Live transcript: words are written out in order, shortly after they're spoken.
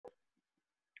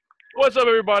What's up,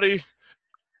 everybody?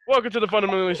 Welcome to the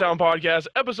Fundamentally Sound Podcast,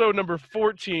 episode number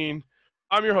 14.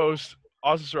 I'm your host,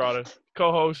 Austin Serrata,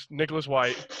 co-host, Nicholas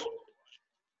White.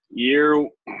 You.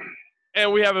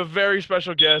 And we have a very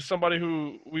special guest, somebody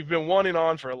who we've been wanting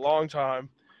on for a long time.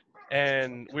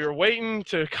 And we were waiting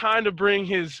to kind of bring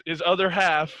his other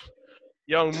half,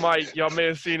 young Mike. Y'all may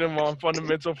have seen him on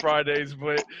Fundamental Fridays,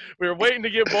 but we were waiting to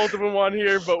get both of them on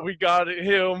here, but we got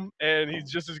him, and he's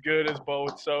just as good as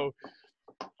both. So,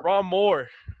 Ron Moore,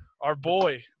 our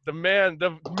boy, the man,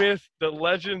 the myth, the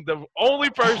legend, the only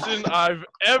person I've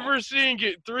ever seen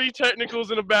get 3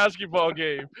 technicals in a basketball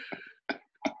game.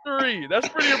 3. That's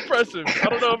pretty impressive. I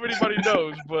don't know if anybody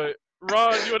knows, but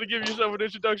Ron, you want to give yourself an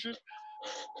introduction?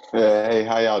 Hey,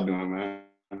 how y'all doing, man?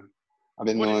 I've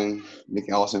been What do knowing Nick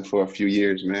Allison for a few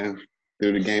years, man.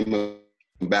 Through the game of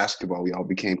basketball, we all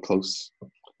became close.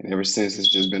 And ever since, it's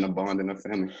just been a bond in a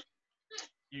family.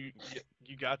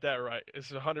 You got that right. It's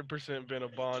 100% been a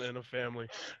bond in a family.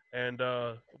 And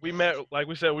we met, like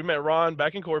we said, we met Ron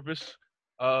back in Corpus.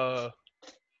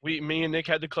 Me and Nick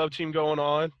had the club team going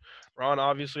on. Ron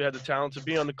obviously had the talent to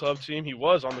be on the club team. He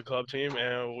was on the club team,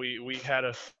 and we had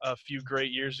a few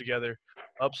great years together,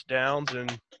 ups, downs,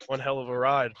 and one hell of a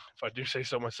ride, if I do say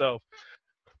so myself.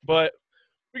 But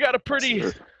we got a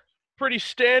pretty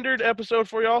standard episode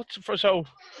for y'all. So,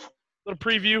 little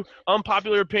preview: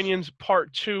 Unpopular Opinions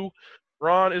Part 2.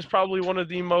 Ron is probably one of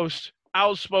the most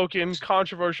outspoken,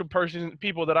 controversial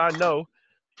people that I know.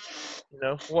 You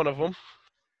know, one of them.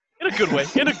 In a good way.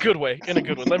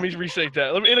 Let me restate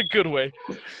that. In a good way.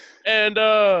 And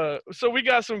so we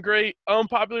got some great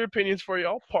unpopular opinions for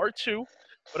y'all, part 2.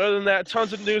 But other than that,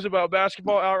 tons of news about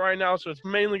basketball out right now, so it's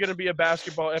mainly going to be a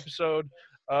basketball episode.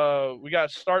 We got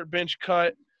start, bench,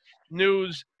 cut,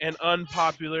 news, and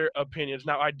unpopular opinions.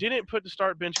 Now, I didn't put the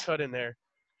start, bench, cut in there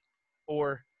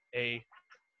for a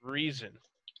reason.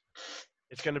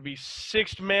 It's going to be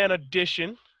 6-man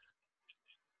edition.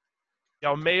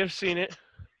 Y'all may have seen it.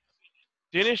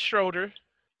 Dennis Schroeder,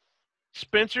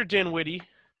 Spencer Dinwiddie,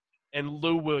 and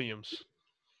Lou Williams.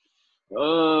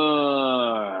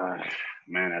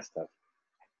 Man, that's tough.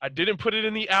 I didn't put it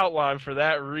in the outline for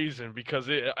that reason because,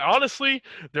 honestly,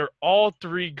 they're all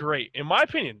 3 great. In my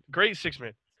opinion, great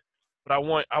 6-men. But I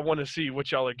want to see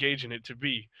what y'all are gauging it to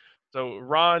be. So,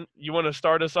 Ron, you want to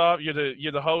start us off? You're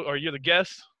the host or you're the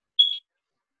guest?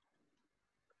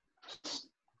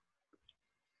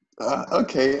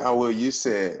 Okay, I will. You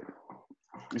said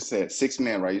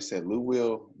 6-man, right? You said Lou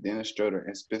Will, Dennis Schroeder,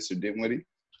 and Spencer Dinwiddie.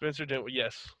 Spencer Dinwiddie,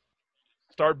 yes.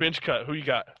 Start, bench, cut. Who you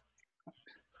got?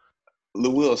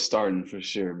 Lou Will starting for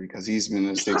sure because he's been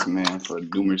a 6-man for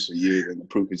numerous years, and the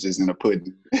proof is just in the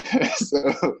pudding.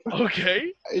 So,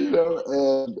 okay,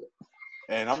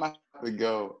 and I'm gonna have to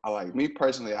go. Me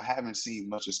personally, I haven't seen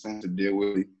much of Spencer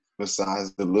Dinwiddie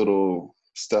besides the little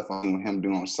stuff I've seen him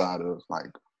do on the side of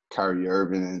like Kyrie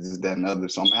Irving and this, that, and other.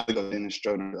 So I'm gonna have to go Dennis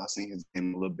Schroeder. I've seen his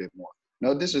game a little bit more.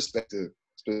 No disrespect to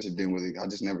Spencer Dinwiddie, I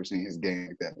just never seen his game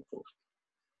like that before.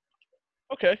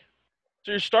 Okay,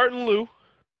 so you're starting Lou.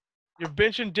 You're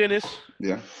benching Dennis.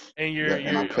 Yeah. And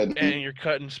you're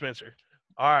cutting Spencer.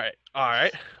 All right.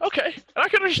 Okay. And I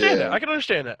can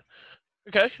understand that.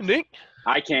 Okay, Nick?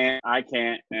 I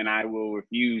can't, and I will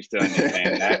refuse to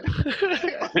understand that.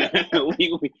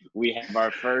 we have our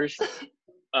first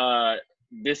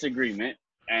disagreement,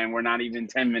 and we're not even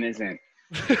 10 minutes in.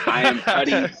 I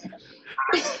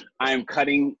am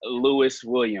cutting Lewis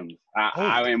Williams.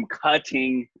 I am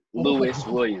cutting Lewis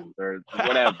Williams or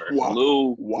whatever. Wow.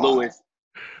 Lewis.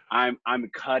 I'm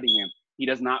cutting him. He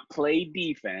does not play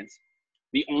defense.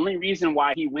 The only reason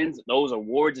why he wins those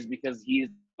awards is because he's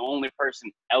the only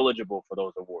person eligible for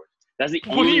those awards. That's the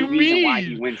only reason why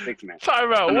he wins 6-man.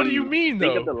 Time out. What do you mean, though?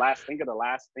 Think of the last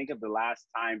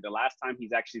time. The last time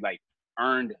he's actually like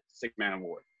earned 6-man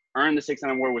award. Earned the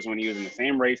 6-man award was when he was in the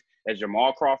same race as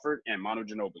Jamal Crawford and Manu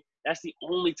Ginobili. That's the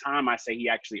only time I say he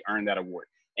actually earned that award.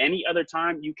 Any other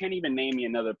time, you can't even name me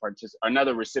another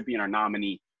recipient or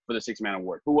nominee for the 6-man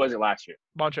award. Who was it last year?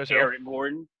 Montrezl. Eric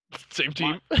Gordon. Same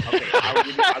team. Okay, I'll give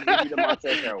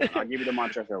you the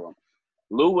Montrezl one.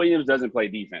 Lou Williams doesn't play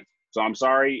defense, so I'm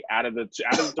sorry. Out of the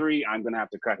 3, I'm gonna have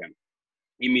to cut him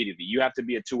immediately. You have to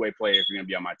be a 2-way player if you're gonna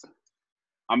be on my team.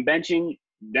 I'm benching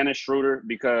Dennis Schroeder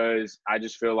because I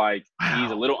just feel like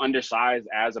he's a little undersized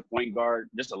as a point guard,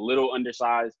 just a little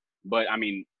undersized. But I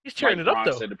mean, he's tearing it up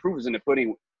though. Said, the proof is in the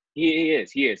pudding. He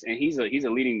is, and he's a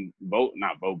leading vote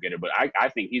getter, but I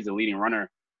think he's a leading runner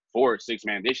for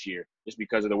 6-man this year just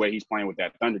because of the way he's playing with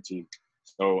that Thunder team.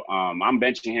 So I'm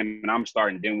benching him and I'm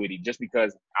starting Dinwiddie just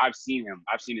because I've seen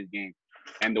his game.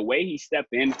 And the way he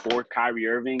stepped in for Kyrie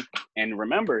Irving, and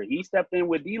remember, he stepped in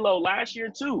with D'Lo last year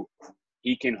too.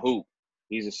 He can hoop.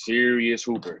 He's a serious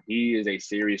hooper. He is a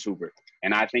serious hooper.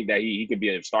 And I think that he could be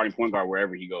a starting point guard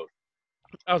wherever he goes.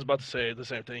 I was about to say the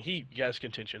same thing. He has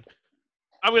contention.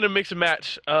 I'm going to mix and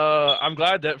match. I'm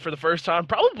glad that for the first time,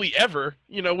 probably ever,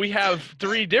 we have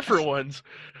 3 different ones.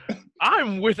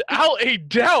 I'm without a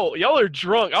doubt. Y'all are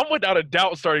drunk. I'm without a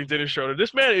doubt starting Dennis Schroeder.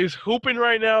 This man is hooping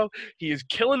right now. He is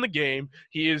killing the game.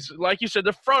 He is, like you said,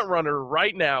 the front runner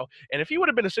right now. And if he would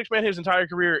have been a 6-man his entire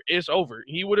career, it's over.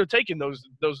 He would have taken those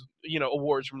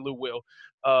awards from Lou Will.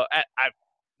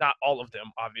 Not all of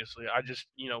them, obviously. I just,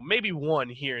 maybe one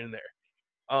here and there.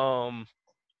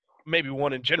 Maybe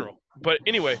one in general. But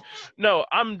anyway, no,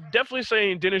 I'm definitely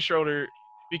saying Dennis Schroeder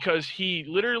because he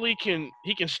literally can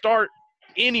start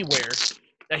anywhere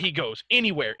that he goes,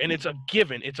 anywhere. And it's a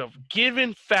given. It's a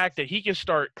given fact that he can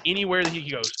start anywhere that he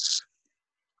goes.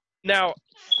 Now,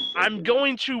 I'm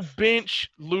going to bench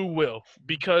Lou Will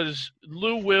because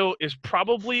Lou Will is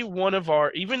probably one of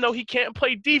our, even though he can't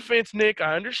play defense, Nick,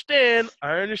 I understand.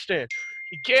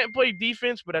 He can't play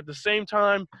defense, but at the same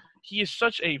time, he is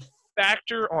such a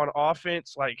factor on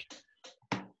offense. Like,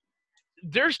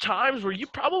 there's times where you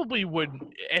probably would,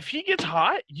 if he gets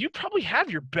hot, you probably have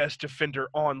your best defender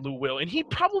on Lou Will, and he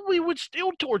probably would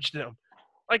still torch them.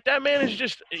 Like, that man is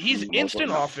just, he's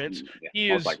instant offense.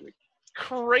 He is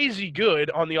crazy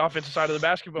good on the offensive side of the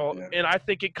basketball, and I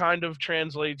think it kind of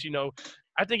translates,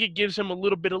 I think it gives him a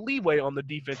little bit of leeway on the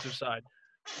defensive side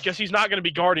because he's not going to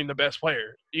be guarding the best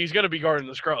player. He's going to be guarding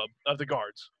the scrub of the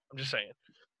guards. I'm just saying.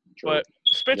 True. But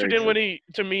Spencer Dinwiddie,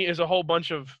 to me, is a whole bunch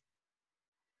of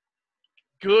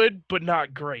good but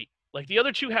not great. Like, the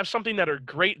other two have something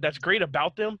that's great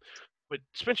about them, but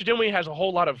Spencer Dinwiddie has a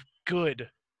whole lot of good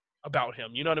about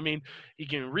him. You know what I mean? He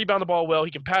can rebound the ball well,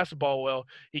 he can pass the ball well,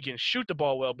 he can shoot the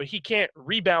ball well, but he can't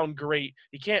rebound great.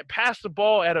 He can't pass the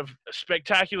ball at a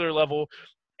spectacular level,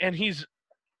 and he's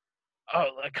kind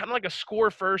of like a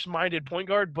score-first minded point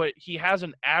guard, but he has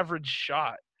an average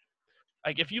shot.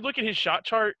 Like, if you look at his shot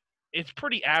chart, it's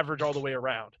pretty average all the way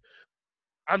around.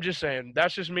 I'm just saying,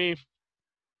 that's just me.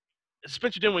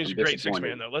 Spencer Dinwiddie is a great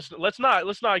 6-man, though. Let's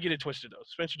not get it twisted, though.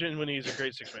 Spencer Dinwiddie is a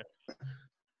great 6-man.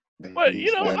 But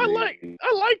I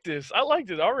like this. I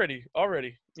liked it already.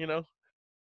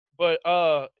 But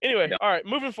anyway, all right.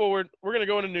 Moving forward, we're gonna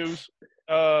go into news.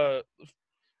 Right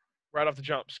off the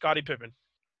jump, Scottie Pippen.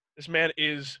 This man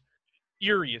is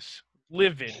furious,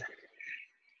 livid,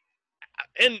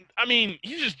 and I mean,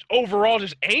 he's just overall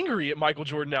just angry at Michael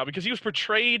Jordan now because he was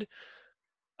portrayed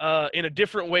in a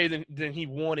different way than he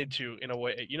wanted to, in a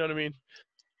way. You know what I mean?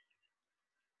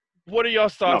 What are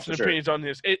y'all's thoughts and opinions on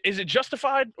this? Is it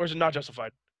justified or is it not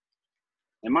justified?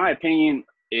 In my opinion,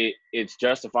 it's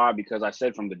justified because I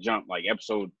said from the jump, like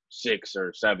episode 6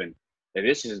 or 7,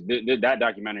 that that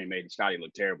documentary made Scottie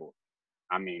look terrible.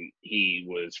 I mean, he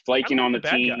was flaking on the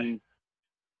team. Guy.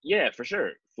 Yeah, for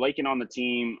sure. Flaking on the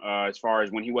team as far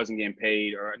as when he wasn't getting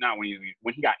paid, or not when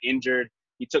he got injured.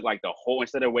 He took like the whole,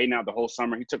 instead of waiting out the whole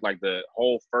summer, he took like the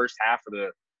whole first half of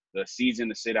the season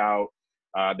to sit out.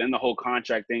 Then the whole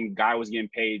contract thing, guy was getting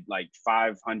paid like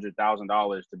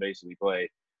 $500,000 to basically play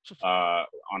on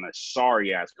a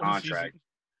sorry ass contract.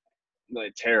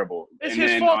 Like, terrible. It's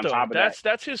his fault, though.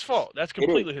 That's his fault. That's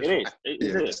completely his fault. It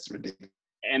is ridiculous.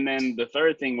 And then the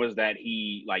third thing was that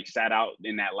he like sat out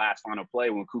in that last final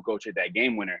play when Kukoc hit that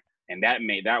game winner, and that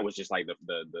was just like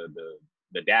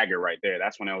the dagger right there.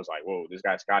 That's when I was like, whoa, this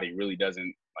guy Scottie really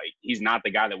doesn't, like, he's not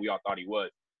the guy that we all thought he was.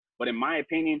 But in my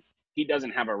opinion, he doesn't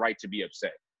have a right to be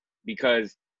upset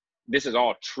because this is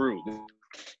all true.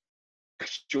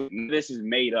 This is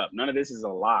made up. None of this is a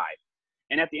lie.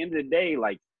 And at the end of the day,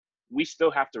 like, we still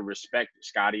have to respect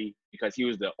Scottie because he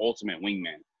was the ultimate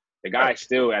wingman. The guy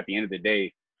still, at the end of the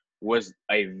day, was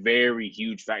a very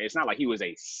huge factor. It's not like he was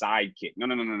a sidekick.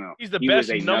 No. He's the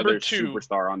best number 2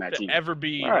 superstar on that team. Ever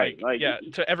be,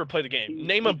 to ever play the game.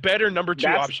 Name a better number 2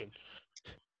 option.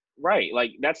 Right,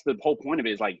 like that's the whole point of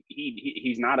it. Is like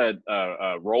he's not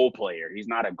a role player. He's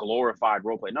not a glorified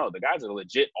role player. No, the guy's a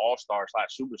legit all-star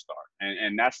 / superstar,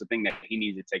 and that's the thing that he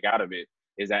needs to take out of it.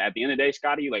 Is that at the end of the day,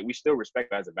 Scottie, like, we still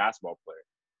respect him as a basketball player.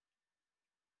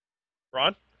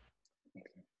 Ron?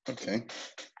 Okay.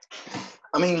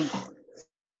 I mean,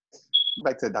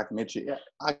 back to the documentary. Yeah,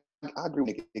 I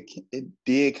agree. It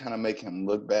did kind of make him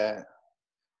look bad,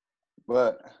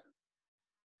 but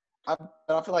I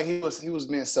feel like he was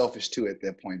being selfish too at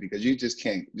that point because you just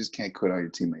can't quit on your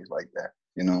teammates like that,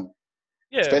 you know.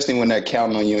 Yeah. Especially when they're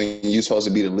counting on you and you're supposed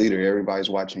to be the leader. Everybody's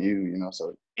watching you, you know.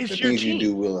 So it's the your things team. you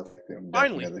do will affect them.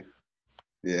 Finally. Definitely.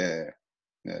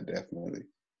 Yeah, definitely.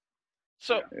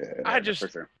 So Yeah. I for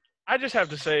just sure. I just have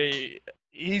to say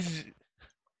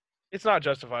it's not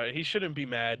justified. He shouldn't be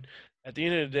mad. At the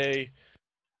end of the day,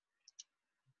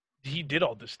 he did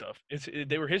all this stuff.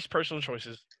 They were his personal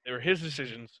choices. They were his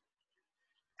decisions.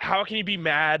 How can you be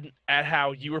mad at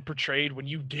how you were portrayed when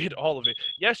you did all of it?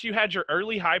 Yes, you had your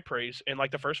early high praise in like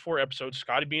the first 4 episodes,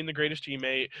 Scotty being the greatest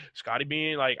teammate, Scotty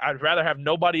being like, I'd rather have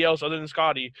nobody else other than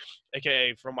Scotty,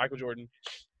 aka from Michael Jordan.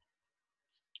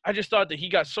 I just thought that he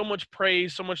got so much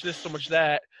praise, so much this, so much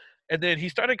that, and then he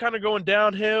started kind of going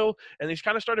downhill, and he's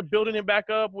kind of started building it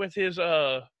back up with his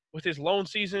lone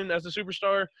season as a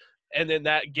superstar, and then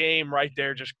that game right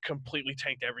there just completely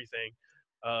tanked everything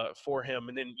for him,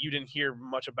 and then you didn't hear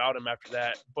much about him after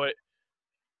that. But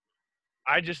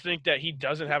I just think that he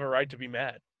doesn't have a right to be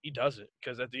mad. He doesn't,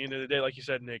 because at the end of the day, like you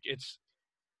said, Nick, it's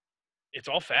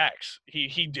all facts.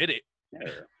 He did it.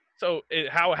 Yeah. So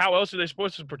how else are they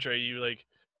supposed to portray you? Like,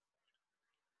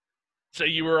 say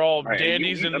you were all Right. And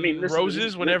dandies I mean, and listen,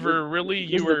 roses whenever really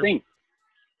this you is the were thing.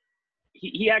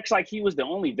 He acts like he was the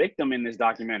only victim in this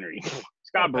documentary.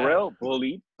 Scott bad. Burrell,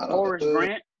 bullied. Horace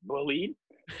Grant, bullied.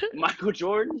 Michael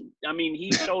Jordan, I mean,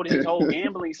 he showed his whole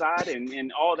gambling side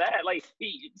and all that. Like,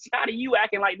 Scotty, you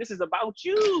acting like this is about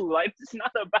you. Like, it's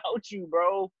not about you,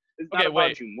 bro. It's not Okay, about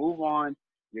wait. you. Move on.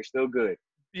 You're still good.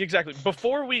 Exactly.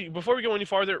 Before we go any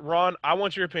farther, Ron, I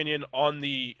want your opinion on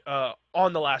the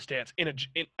Last Dance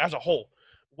as a whole.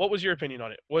 What was your opinion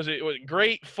on it? Was it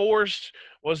great, forced?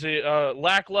 Was it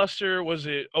lackluster? Was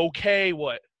it okay?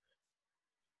 What?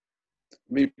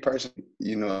 Me personally,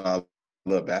 I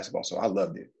love basketball, so I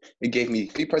loved it. It gave me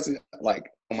personally, like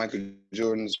Michael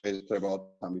Jordan's greatest player of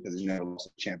all time because he never lost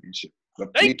a championship. But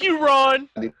Thank you, Ron.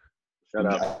 Shut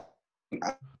up.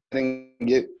 I didn't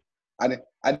get. I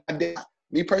did.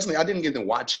 Me personally, I didn't get to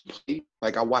watch play.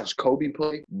 Like I watched Kobe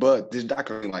play, but this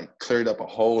documentary like cleared up a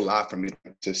whole lot for me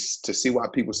to see why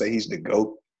people say he's the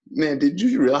GOAT. Man, did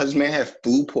you realize this man had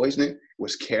food poisoning,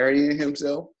 was carrying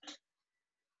himself?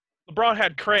 LeBron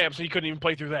had cramps and he couldn't even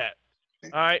play through that.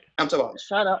 All right. I'm talking about.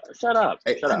 Shut up. Shut up.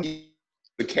 Hey, Shut up.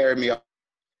 To carry me off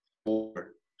the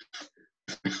floor.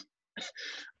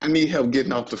 I need help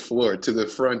getting off the floor to the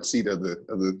front seat of the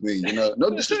thing. No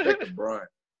disrespect to Brian.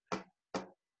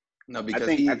 No, because I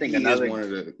think he another, is one of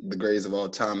the greatest of all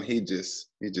time. He just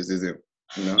isn't,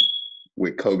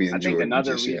 with Kobe and I think Jordan.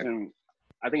 another reason.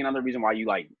 I think another reason why you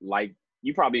like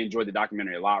you probably enjoyed the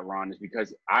documentary a lot, Ron, is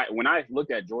because when I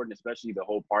looked at Jordan, especially the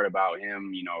whole part about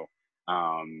him,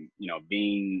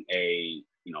 being a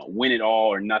win it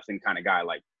all or nothing kind of guy,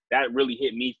 like that really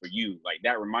hit me for you. Like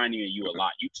that reminded me of you a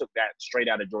lot. You took that straight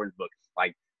out of Jordan's book.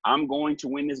 Like, I'm going to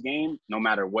win this game no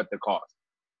matter what the cost.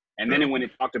 And then when it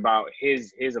talked about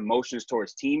his emotions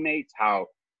towards teammates, how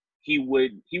he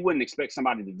wouldn't expect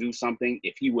somebody to do something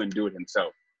if he wouldn't do it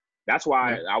himself. That's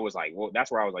why I was like, well,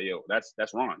 that's where I was like, yo, that's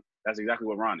Ron. That's exactly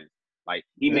what Ron is. Like,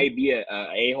 he may be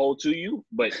a hole to you,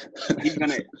 but he's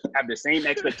gonna have the same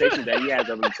expectations that he has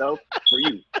of himself for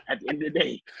you at the end of the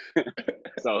day.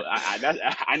 So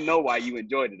I know why you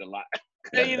enjoyed it a lot.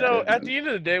 And at the end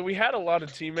of the day, we had a lot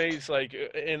of teammates like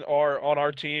on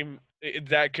our team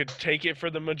that could take it for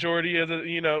the majority of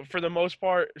the for the most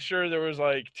part. Sure, there was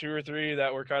like 2 or 3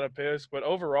 that were kind of pissed, but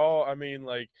overall, I mean,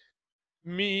 like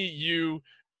me, you,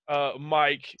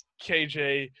 Mike,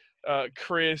 KJ,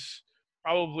 Chris,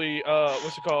 probably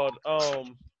what's it called?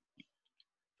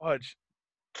 Fudge.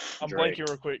 I'm Dre. blanking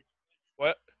real quick.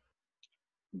 What?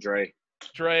 Dre,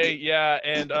 yeah,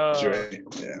 and Dre,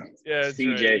 yeah,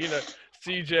 CJ. Dre,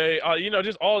 CJ,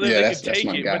 just all of them, they could take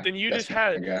my it, guy. but then you That's just my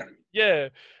had, guy. yeah,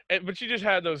 but you just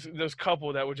had those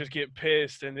couple that would just get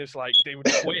pissed and just like they would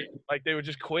quit, like they would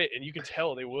just quit, and you could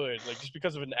tell they would, like just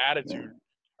because of an attitude,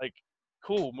 like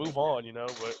cool, move on,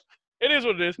 but it is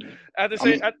what it is. At the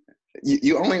same,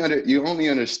 you only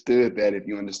understood that if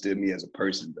you understood me as a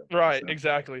person, though. right, So.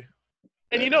 exactly.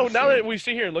 And now that we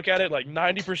sit here and look at it, like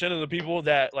 90% of the people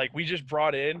that like we just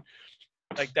brought in,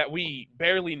 like that we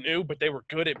barely knew, but they were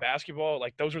good at basketball,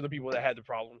 like those are the people that had the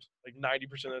problems. Like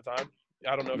 90% of the time.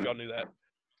 I don't know if y'all knew that.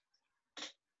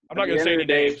 I'm not gonna say any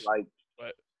names.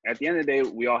 But at the end of the day,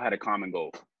 we all had a common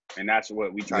goal, and that's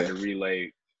what we tried to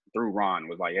relay through Ron.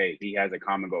 Was like, hey, he has a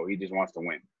common goal. He just wants to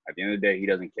win. At the end of the day, he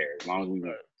doesn't care as long as we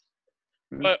win.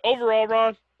 But overall,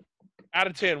 Ron, out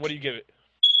of 10, what do you give it?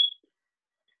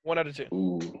 1 out of 10.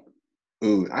 Ooh, I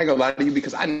ain't gonna lie to you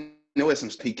because I know it's some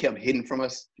he kept hidden from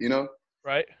us,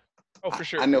 Right? Oh, for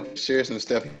sure. I know for sure some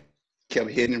stuff he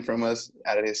kept hidden from us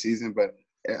out of this season, but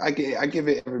I give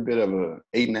it every bit of a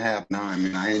 8.5, 9.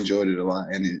 Man, I enjoyed it a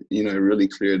lot, and it really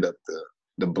cleared up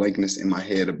the blankness in my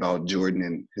head about Jordan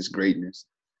and his greatness.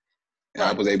 And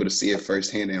I was able to see it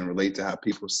firsthand and relate to how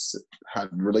people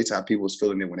was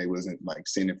feeling it when they wasn't like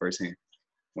seeing it firsthand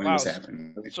when it was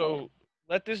happening. So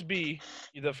let this be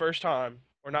the first time,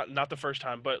 or not the first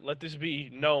time, but let this be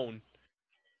known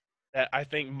that I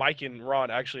think Mike and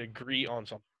Ron actually agree on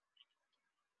something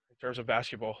in terms of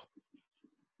basketball.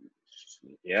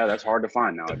 Yeah, that's hard to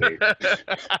find nowadays.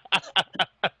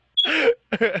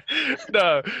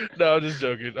 no, I'm just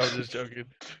joking.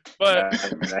 But that's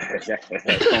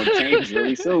going to change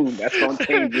really soon.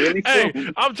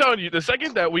 Hey, I'm telling you, the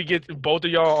second that we get both of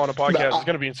y'all on a podcast, it's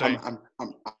going to be insane.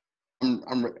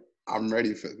 I'm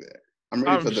ready for that. I'm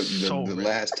ready for the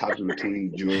last topic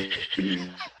between Jordan.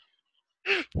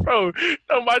 Bro,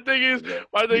 no, my thing is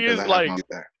like,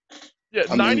 yeah,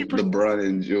 90%. LeBron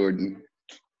and Jordan.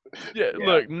 Yeah,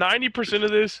 look, 90%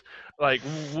 of this, like,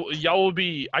 y'all will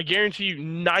be, I guarantee you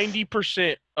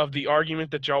 90% of the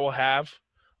argument that y'all will have,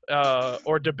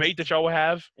 or debate that y'all will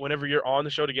have whenever you're on the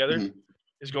show together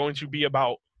is going to be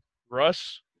about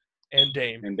Russ and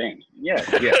Dame. Yeah.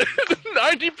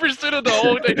 90% of the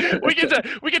whole thing.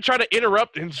 We can try to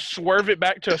interrupt and swerve it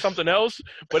back to something else,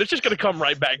 but it's just going to come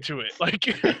right back to it. Like,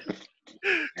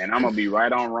 and I'm going to be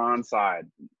right on Ron's side.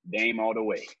 Dame all the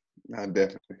way. Not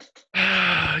definitely.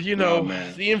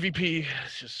 The MVP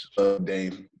is just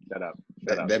Dame. Shut up.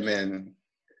 That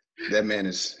man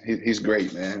is he's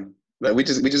great, man. Like we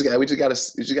just gotta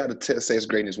say it's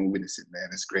greatness when we witness it, man.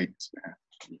 It's greatness, man.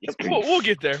 We'll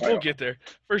get there. We'll get there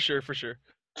for sure.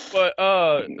 But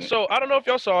so I don't know if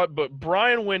y'all saw it, but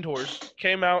Brian Windhorst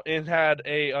came out and had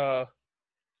an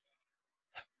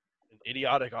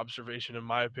idiotic observation, in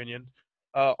my opinion,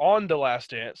 on The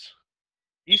Last Dance.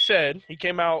 He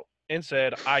came out and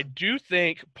said, I do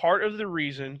think part of the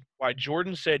reason why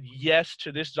Jordan said yes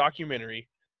to this documentary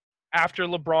after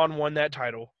LeBron won that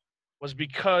title was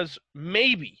because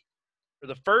maybe for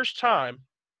the first time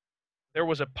there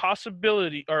was a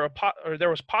possibility or there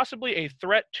was possibly a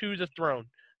threat to the throne.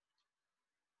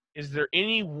 Is there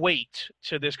any weight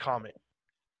to this comment?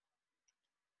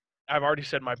 I've already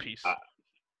said my piece.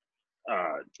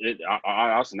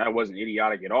 Austin, that wasn't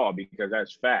idiotic at all because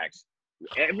that's facts.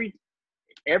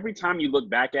 Every time you look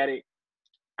back at it,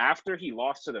 after he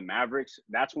lost to the Mavericks,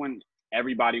 that's when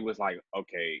everybody was like,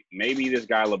 okay, maybe this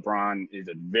guy LeBron is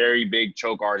a very big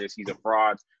choke artist. He's a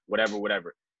fraud,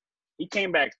 whatever. He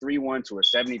came back 3-1 to a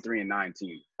 73-9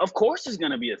 team. Of course there's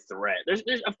going to be a threat.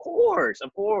 Of course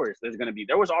there's going to be.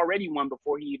 There was already one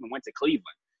before he even went to Cleveland.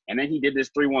 And then he did this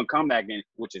 3-1 comeback,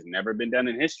 which has never been done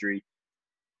in history.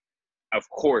 Of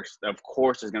course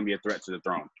there's going to be a threat to the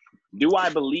throne. Do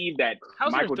I believe that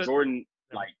Michael Jordan,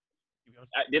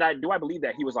 do I believe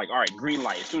that he was like, all right, green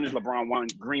light. As soon as LeBron won,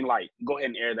 green light, go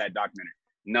ahead and air that documentary.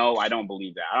 No, I don't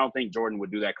believe that. I don't think Jordan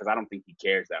would do that because I don't think he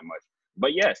cares that much.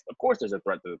 But yes, of course there's a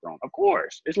threat to the throne. Of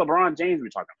course. It's LeBron James we're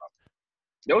talking about.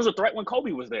 There was a threat when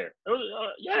Kobe was there.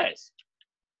 Yes.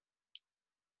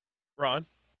 Ron?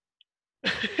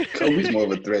 Kobe's more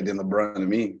of a threat than LeBron to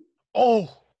me. Oh.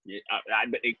 Yeah,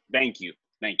 thank you.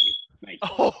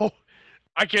 Oh,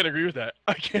 I can't agree with that.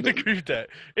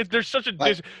 There's such a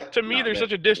there's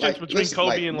such a distance between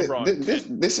Kobe and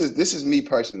LeBron. This is me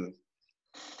personally.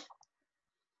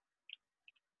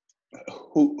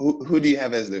 Who do you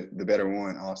have as the better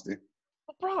one, Austin?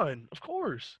 LeBron, of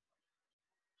course.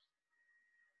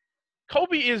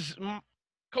 Kobe is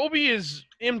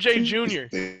MJ Jr.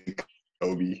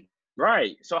 Kobe.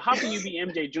 Right. So how can you be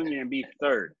MJ Jr. and be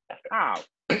third? How?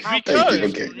 Because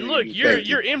look,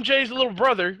 you're MJ's little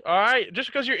brother. All right. Just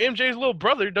because you're MJ's little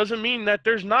brother doesn't mean that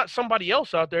there's not somebody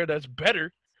else out there that's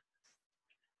better.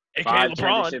 AKA 5 LeBron.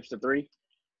 championships to 3.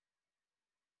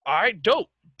 All right, dope.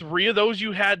 3 of those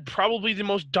you had probably the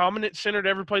most dominant center to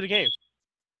ever play the game.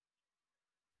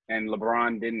 And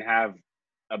LeBron didn't have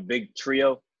a big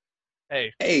trio.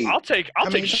 Hey, I'll take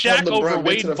Shaq over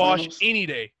Wade and Bosch any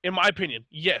day, in my opinion.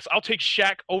 Yes, I'll take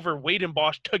Shaq over Wade and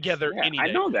Bosch together any day.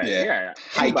 I know that. Yeah.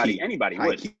 Anybody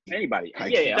would. Anybody.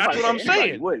 Yeah. That's what I'm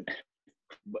saying. Would.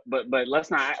 But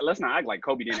let's not act like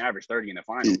Kobe didn't average 30 in the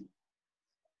final.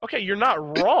 Okay, you're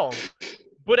not wrong.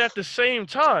 But at the same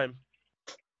time,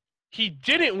 he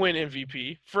didn't win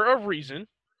MVP for a reason.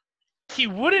 He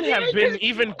wouldn't have been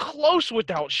even close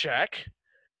without Shaq.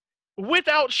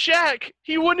 Without Shaq,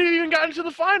 he wouldn't have even gotten to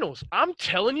the finals. I'm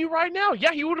telling you right now.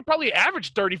 Yeah, he would have probably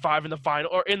averaged 35 in the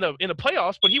final or in the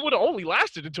playoffs, but he would have only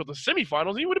lasted until the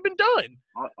semifinals. He would have been done.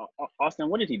 Austin,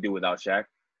 what did he do without Shaq?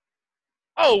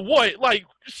 Oh, what? Like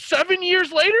 7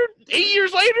 years later? 8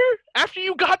 years later? After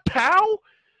you got Powell?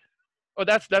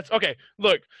 Oh, that's okay.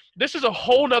 Look, this is a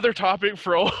whole nother topic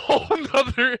for a whole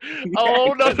nother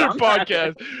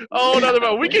podcast.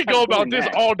 We can go about this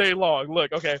all day long.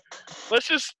 Look, okay, let's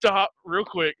just stop real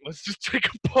quick. Let's just take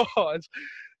a pause.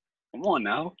 Come on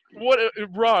now.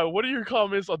 Ron? What are your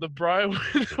comments on the Brian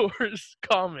Windhorst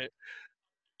comment?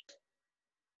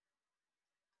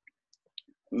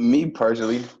 Me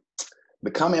personally, the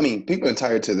comment. I mean, people are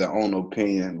entitled to their own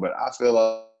opinion, but I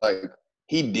feel like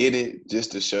he did it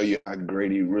just to show you how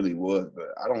great he really was. But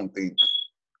I don't think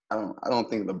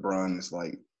LeBron is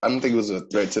like. I don't think it was a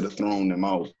threat to the throne in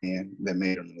my opinion that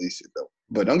made him release it though.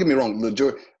 But don't get me wrong, Lil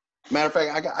George. Matter of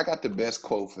fact, I got the best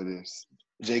quote for this.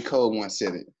 J. Cole once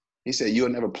said it. He said, "You'll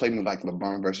never play me like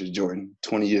LeBron versus Jordan."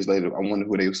 20 years later, I wonder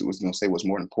who they was going to say was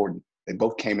more important. They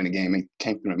both came in the game and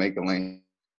came through and make a lane.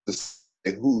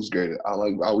 Who's greater?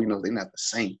 All we know is they're not the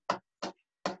same.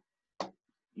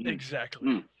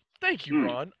 Exactly. Thank you,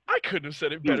 Ron. I couldn't have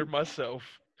said it better myself.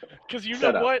 Because you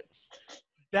know what?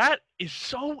 That is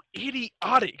so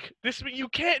idiotic. You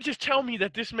can't just tell me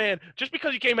that this man, just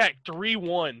because he came back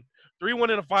 3-1 in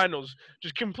the finals,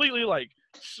 just completely like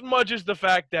smudges the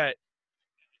fact that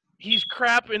he's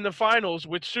crap in the finals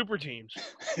with super teams.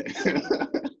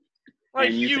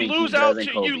 Like you lose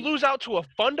out to a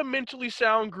fundamentally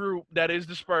sound group that is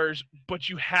the Spurs, but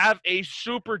you have a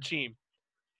super team.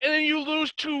 And then you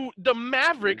lose to the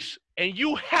Mavericks, and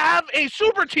you have a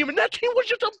super team, and that team was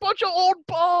just a bunch of old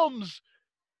bums.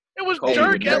 It was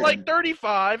Dirk at like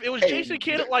 35. It was Jason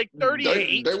Kidd at like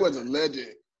 38. Dirk was a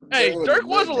legend. Hey, Dirk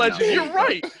was a legend. You're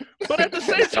right. But at the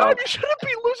same time, you shouldn't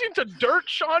be losing to Dirk,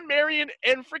 Sean Marion,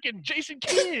 and freaking Jason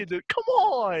Kidd. Come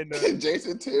on.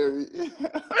 Jason Terry.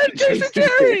 And Jason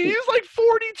Terry. He's like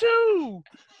 42.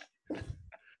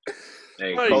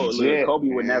 Hey, Kobe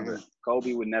would never.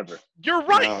 Kobe would never. You're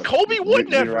right. No, Kobe would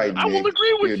never. Right, I will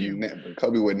agree with you. Never.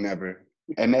 Kobe would never.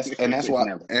 And that's why.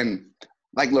 And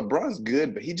like LeBron's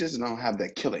good, but he just don't have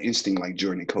that killer instinct like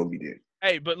Jordan and Kobe did.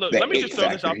 Hey, but look, let me just throw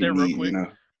this out there real quick.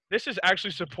 This is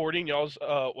actually supporting y'all's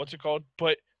what's it called?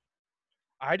 But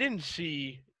I didn't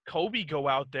see Kobe go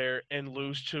out there and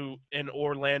lose to an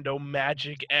Orlando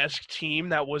Magic-esque team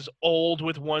that was old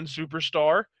with one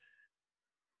superstar.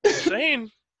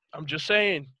 I'm just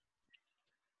saying.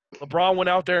 LeBron went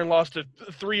out there and lost to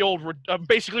three old,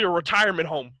 basically a retirement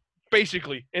home,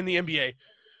 basically, in the NBA.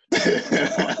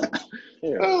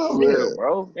 Oh, man.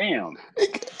 Bro. Damn.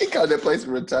 He called that place a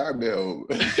retirement home.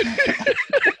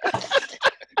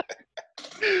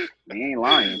 He ain't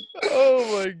lying.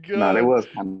 Oh, my God. Nah, they was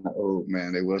kind of old,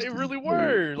 man. They really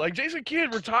were. Like, Jason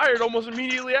Kidd retired almost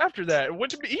immediately after that.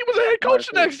 He was a head coach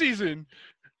the next season.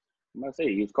 I'm going to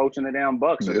say, he was coaching the damn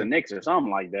Bucks or the Knicks or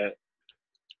something like that.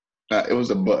 It was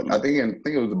the Bucks. I think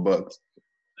it was the Bucks.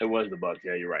 It was the Bucks.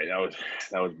 Yeah, you're right.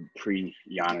 That was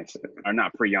pre-Giannis. Or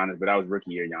not pre-Giannis, but that was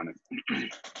rookie year Giannis.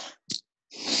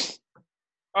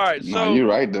 All right, so you're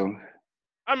right though.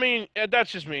 I mean,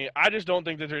 that's just me. I just don't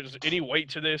think that there's any weight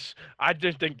to this. I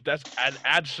just think that's an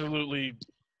absolutely.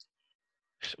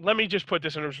 Let me just put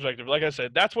this in perspective. Like I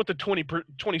said, that's what the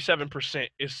 27%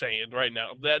 is saying right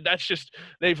now. That's just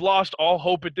they've lost all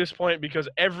hope at this point because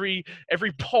every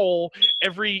poll,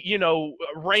 every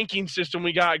ranking system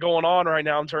we got going on right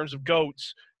now in terms of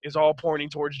GOATs is all pointing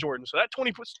towards Jordan. So that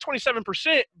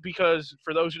 27%, because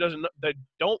for those that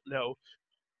don't know,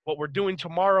 what we're doing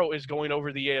tomorrow is going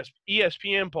over the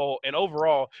ESPN poll, and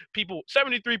overall,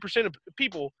 73% of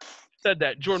people said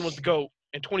that Jordan was the GOAT,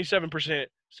 and 27%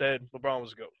 said LeBron was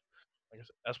the GOAT. Like I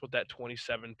said, that's what that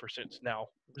 27% is now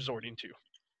resorting to.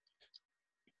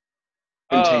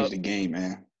 It changed the game,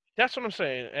 man. That's what I'm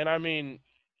saying. And I mean,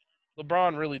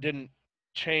 LeBron really didn't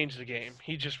change the game.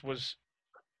 He just was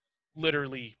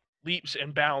literally leaps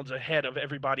and bounds ahead of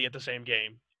everybody at the same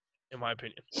game, in my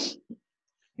opinion.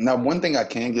 Now, one thing I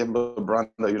can give LeBron,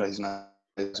 though, he's not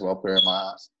a well player in my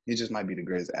eyes. He just might be the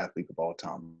greatest athlete of all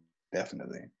time,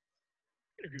 definitely.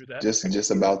 I agree with that.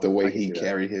 Just about the way he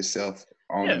carried himself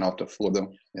on and off the floor,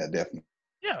 though. Yeah, definitely.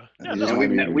 Yeah.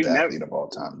 We've never athlete of all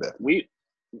time, definitely.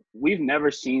 We've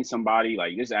never seen somebody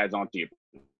like this. Adds on to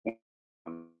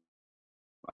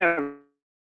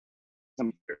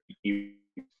you.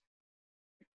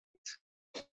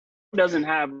 Doesn't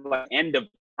have like end of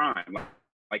prime,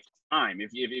 like time.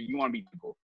 If you want to be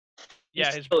people,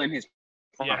 he's still in his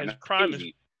prime. Yeah, his prime is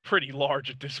pretty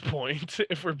large at this point,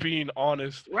 if we're being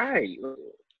honest. Right.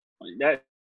 That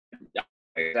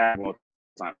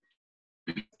time.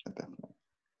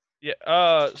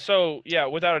 Yeah. So yeah,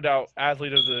 without a doubt,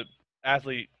 athlete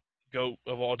GOAT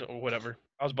of all or whatever.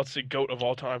 I was about to say GOAT of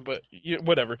all time, but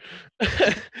whatever.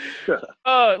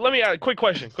 Let me add a quick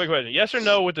question. Yes or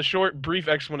no with a short, brief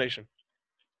explanation.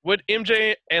 Would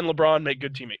MJ and LeBron make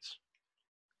good teammates?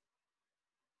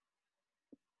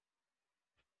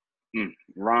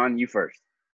 Ron, you first.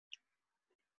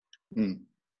 I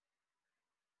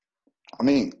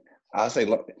mean, I'll say,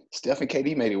 look, Steph and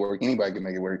KD made it work. Anybody can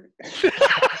make it work.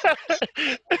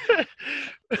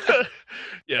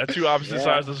 Yeah, two opposite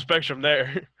sides of the spectrum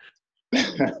there.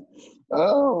 I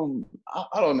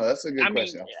don't know. That's a good I mean,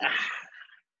 question.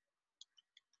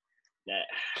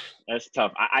 that's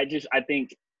tough. I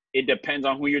think it depends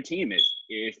on who your team is.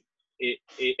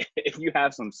 If you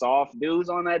have some soft dudes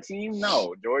on that team,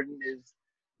 no, Jordan is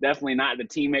definitely not the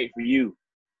teammate for you.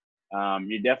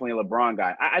 You're definitely a LeBron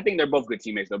guy. I think they're both good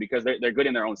teammates though because they're good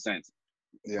in their own sense.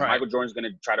 Yeah. Right. Michael Jordan's going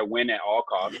to try to win at all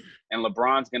costs, and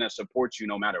LeBron's going to support you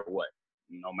no matter what.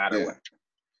 No matter what.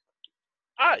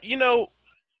 I'm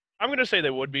going to say they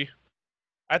would be.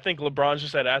 I think LeBron's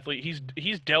just that athlete.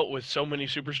 He's dealt with so many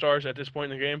superstars at this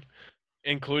point in the game,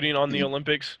 including on the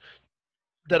Olympics,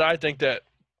 that I think that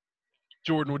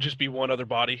Jordan would just be one other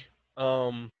body.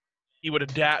 He would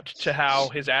adapt to how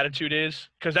his attitude is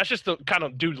because that's just the kind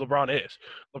of dude LeBron is.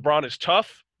 LeBron is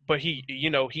tough, but he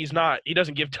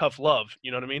doesn't give tough love.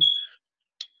 You know what I mean?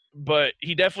 But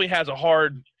he definitely has a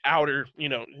hard outer,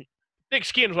 thick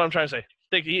skin is what I'm trying to say.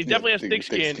 He definitely has thick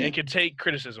skin and can take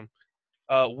criticism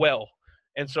well.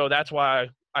 And so that's why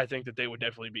I think that they would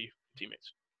definitely be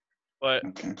teammates. But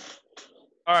Okay.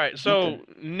 All right, so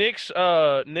Nick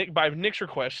by Nick's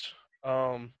request,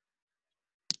 Paul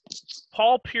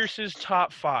Pierce's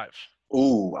top 5.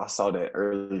 Ooh, I saw that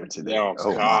earlier today. Oh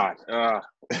God.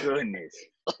 Goodness.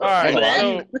 All right,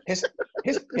 so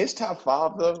his top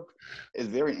 5 though is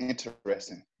very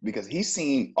interesting because he's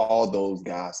seen all those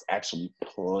guys actually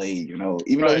play.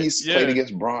 Even though he's played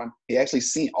against Bron, he actually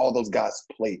seen all those guys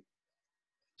play.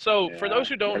 So for those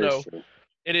who don't know,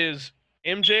 it is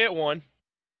MJ at 1,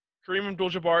 Kareem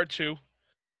Abdul-Jabbar at 2,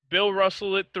 Bill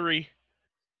Russell at 3,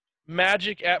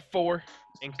 Magic at 4,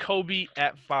 and Kobe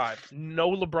at 5. No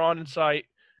LeBron in sight.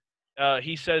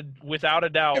 He said without a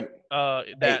doubt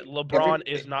that LeBron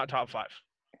is not top 5.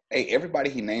 Hey,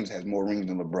 everybody he names has more rings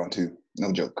than LeBron too.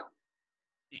 No joke.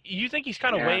 You think he's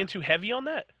kind of weighing too heavy on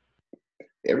that?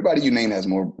 Everybody you name has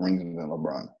more rings than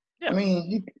LeBron. Yeah. I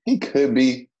mean, he could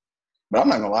be, but I'm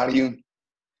not gonna lie to you.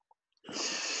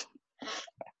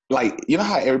 Like, you know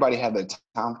how everybody had their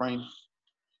time frame?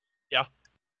 Yeah.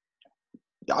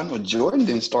 I know Jordan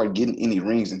didn't start getting any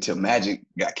rings until Magic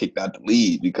got kicked out the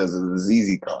league because of the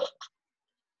ZZ card.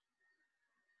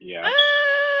 Yeah.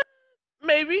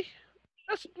 Maybe.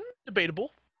 That's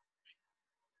debatable.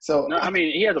 So no, I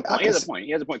mean, he has a point.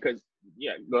 He has a point because,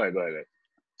 go ahead.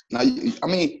 Now, I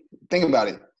mean, think about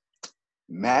it.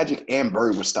 Magic and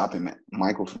Bird were stopping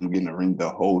Michael from getting a ring the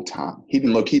whole time. He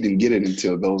didn't get it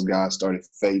until those guys started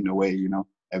fading away,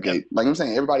 Okay, yep. Like I'm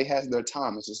saying, everybody has their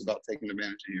time. It's just about taking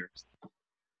advantage of yours.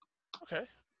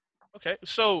 Okay.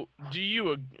 So, do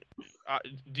you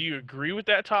agree with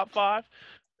that top 5?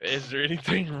 Is there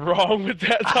anything wrong with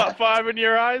that top 5 in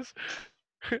your eyes?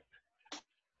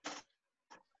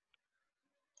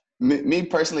 Me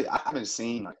personally, I've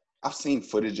seen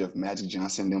footage of Magic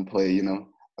Johnson them play,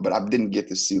 but I didn't get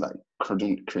to see like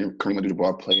Kareem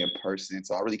Abdul-Jabbar play in person,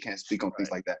 so I really can't speak on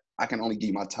things like that. I can only give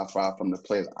you my top 5 from the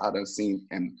players I've seen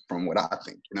and from what I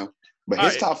think, But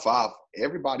his top 5,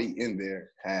 everybody in there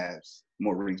has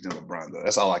more rings than LeBron, though.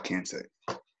 That's all I can say.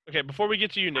 Okay, before we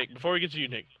get to you, Nick,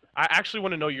 I actually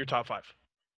want to know your top 5.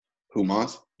 Who,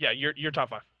 Mons? Yeah, your top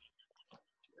 5.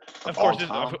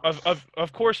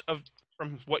 Of course,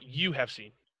 from what you have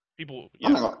seen, people. Yeah.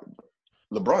 I'm not gonna,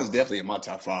 LeBron's definitely in my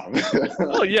top 5.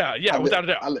 Oh yeah, without a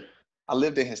doubt. I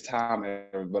lived in his time,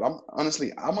 but I'm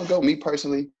gonna go. Me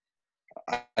personally,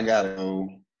 I gotta go.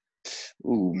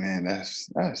 Ooh man, that's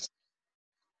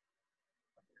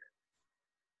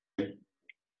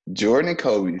Jordan and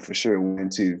Kobe for sure win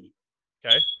too.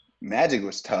 Okay. Magic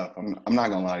was tough. I'm not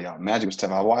gonna lie to y'all. Magic was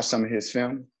tough. I watched some of his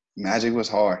film. Magic was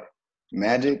hard.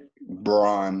 Magic,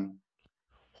 Bron,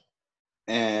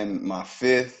 and my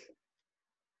 5th,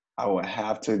 I would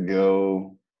have to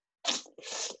go.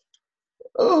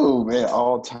 Oh man,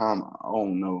 all time. I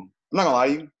don't know. I'm not gonna lie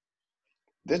to you.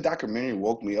 This documentary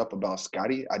woke me up about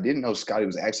Scotty. I didn't know Scotty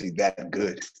was actually that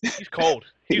good. He's cold.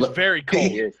 He's very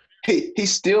cold. He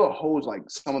still holds like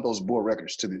some of those bull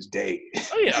records to this day.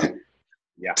 Oh yeah.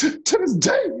 Yeah. To this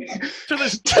day. To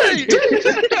this day. To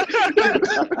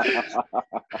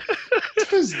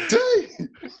this day.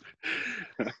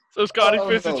 So Scotty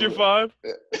Fitz is your 5?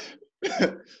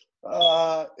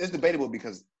 It's debatable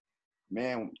because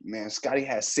man, Scotty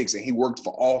has 6 and he worked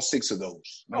for all 6 of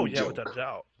those. No joke. Without a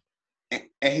doubt.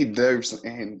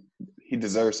 And he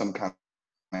deserves some kind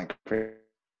of credit.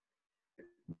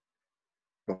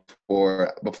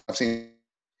 before I've seen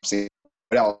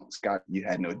without Scott, you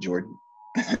had no Jordan.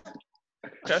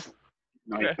 Okay.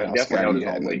 No, Okay. he Without definitely Scotty, held you his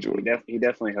had own no weight. Jordan. He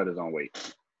definitely held his own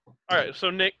weight. All right. So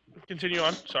Nick, continue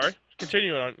on. Sorry.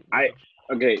 Continue on.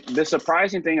 Okay, the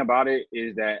surprising thing about it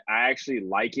is that I actually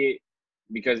like it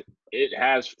because it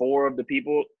has 4 of the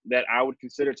people that I would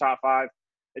consider top 5.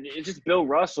 It's just Bill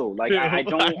Russell. Like I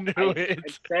Bill, don't. knew it.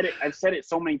 I've said it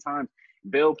so many times.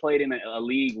 Bill played in a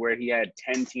league where he had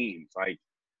 10 teams. Like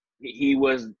he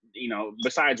was,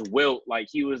 besides Wilt, like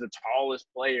he was the tallest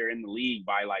player in the league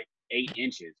by like 8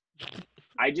 inches.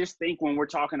 I just think when we're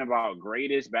talking about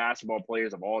greatest basketball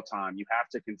players of all time, you have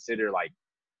to consider like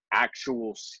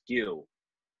actual skill,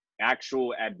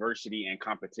 actual adversity and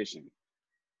competition.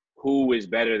 Who is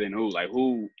better than who? Like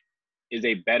who is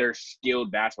a better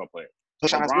skilled basketball player?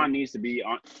 LeBron needs to be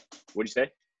on. What'd you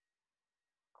say?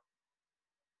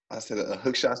 I said a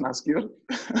hook shot's not skilled.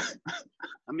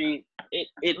 I mean,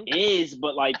 it is,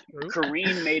 but like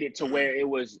Kareem made it to where it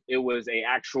was a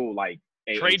actual like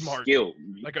a Trademark. skill,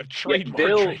 Like a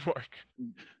trademark.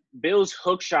 Bill's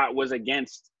hook shot was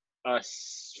against a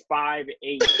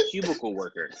 5'8" cubicle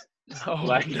worker. Oh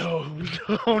like, no,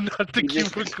 not the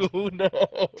cubicle, no.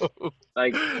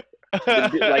 Like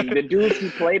the dudes he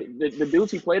played, the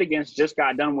dudes he played against just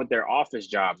got done with their office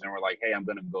jobs and were like, "Hey, I'm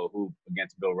gonna go hoop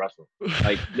against Bill Russell."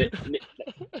 Like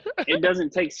it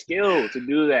doesn't take skill to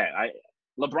do that.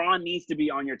 LeBron needs to be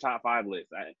on your top 5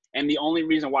 list, and the only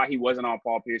reason why he wasn't on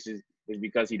Paul Pierce is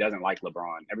because he doesn't like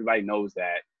LeBron. Everybody knows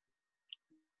that.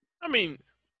 I mean,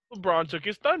 LeBron took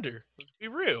his thunder. Let's be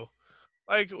real.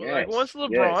 Like Yes, once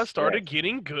LeBron yes, started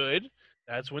getting good,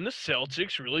 that's when the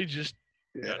Celtics really just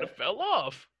kind of fell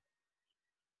off.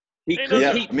 They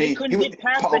couldn't get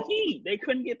past the Heat. They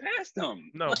couldn't get past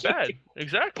them. No, bad.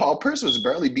 Exactly. Paul Pierce was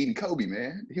barely beating Kobe,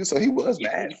 man. He was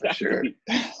bad for sure.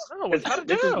 No, without a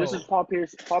this doubt. is Paul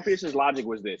Pierce. Paul Pierce's logic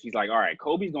was this. He's like, all right,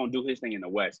 Kobe's gonna do his thing in the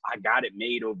West. I got it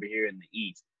made over here in the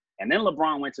East. And then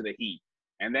LeBron went to the Heat.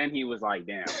 And then he was like,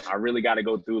 damn, I really got to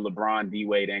go through LeBron,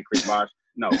 D-Wade, and Chris Bosh.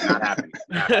 No, not happening.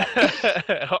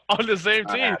 On the same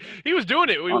Not team. happening. He was doing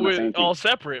it. We On the were same all team.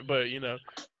 separate, but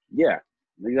Yeah,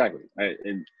 exactly.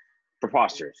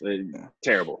 Preposterous.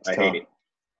 Terrible. I hate it.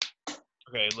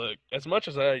 Okay, look, as much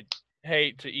as I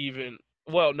hate to even –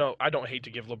 well, no, I don't hate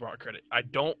to give LeBron credit. I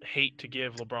don't hate to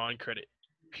give LeBron credit,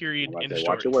 period, in the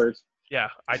story. Watch your words. Yeah,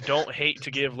 I don't hate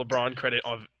to give LeBron credit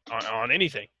on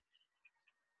anything.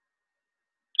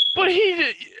 But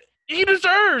he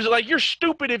deserves – like, you're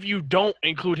stupid if you don't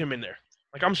include him in there.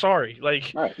 Like, I'm sorry.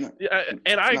 Like, right.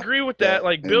 And I agree with that.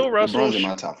 Like, Bill Russell – LeBron's in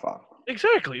my top 5.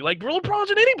 Exactly. Like, LeBron's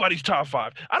in anybody's top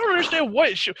 5. I don't understand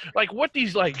what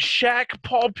these, like, Shaq,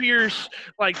 Paul Pierce,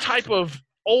 like, type of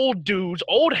old dudes,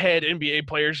 old head NBA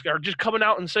players are just coming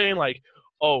out and saying, like,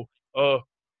 nah,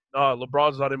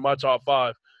 LeBron's not in my top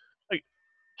 5. Like,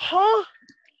 huh?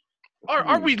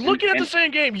 Are we looking at the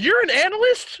same game? You're an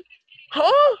analyst?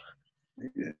 Huh?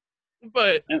 Yeah.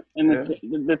 But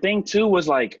the thing too was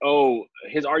like,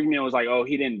 his argument was like,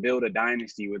 he didn't build a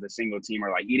dynasty with a single team,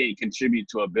 or like he didn't contribute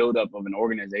to a buildup of an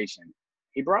organization.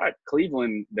 He brought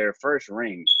Cleveland their first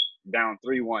ring, down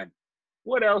 3-1.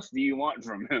 What else do you want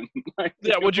from him?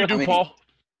 what'd you do, Paul?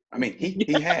 I mean,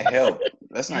 he had help.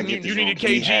 Let's not get this you wrong. needed KG.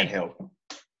 He had help.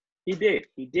 He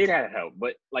did have help,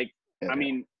 but like, I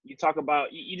mean, you just talk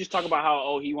about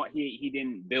how he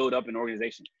didn't build up an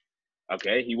organization.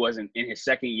 Okay, he wasn't in his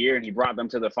second year, and he brought them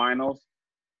to the finals.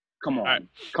 Come on, right.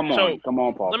 come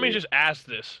on, Paul. Let me just ask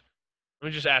this.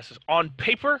 On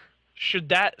paper, should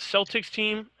that Celtics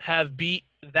team have beat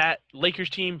that Lakers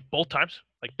team both times,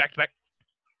 like back to back?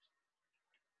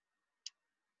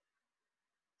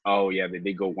 Oh yeah, they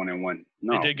did go 1-1.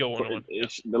 No, they did go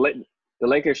 1-1. The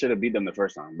Lakers should have beat them the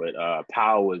first time, but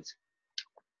Powell was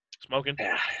smoking.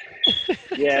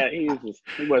 Yeah, he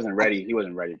wasn't ready. He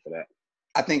wasn't ready for that.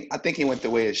 I think he went the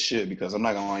way it should, because I'm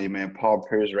not gonna lie to you, man. Paul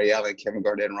Pierce, Ray Allen, Kevin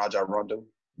Garnett, and Rajon Rondo,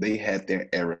 they had their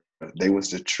era. They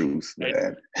was the truth,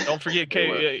 man. Hey, don't forget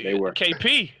they were.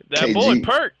 KP, that KG. boy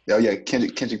Perk. Oh yeah,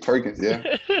 Kendrick Perkins, yeah.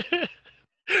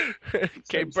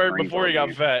 K Perk before he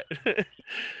got fat.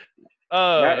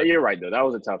 You're right though. That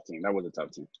was a tough team.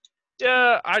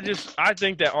 Yeah, I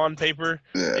think that on paper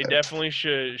they definitely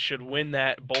should win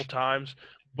that both times,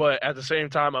 but at the same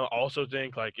time I also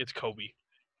think like it's Kobe.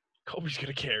 Kobe's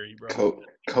gonna carry, bro.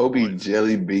 Kobe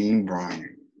Jelly Bean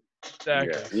Bryant.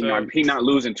 Exactly. Yeah, he's not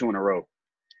losing 2 in a row.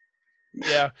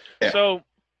 Yeah. So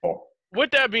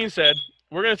with that being said,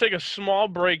 we're gonna take a small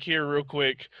break here real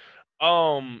quick.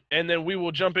 And then we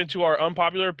will jump into our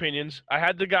unpopular opinions. I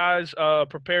had the guys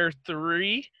prepare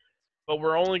 3, but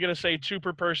we're only gonna say 2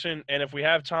 per person, and if we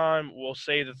have time, we'll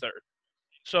say the third.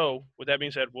 So, with that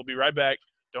being said, we'll be right back.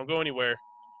 Don't go anywhere.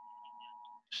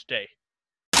 Stay.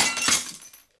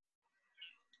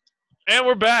 And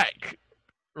we're back.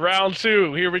 Round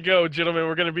 2. Here we go, gentlemen.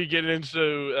 We're going to be getting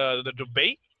into the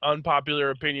debate.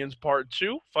 Unpopular Opinions Part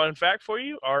 2. Fun fact for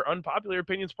you, our Unpopular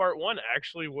Opinions Part 1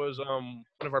 actually was one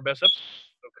of our best episodes.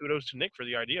 So kudos to Nick for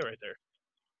the idea right there.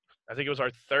 I think it was our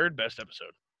 3rd best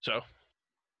episode. So,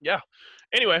 yeah.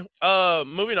 Anyway,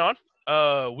 moving on.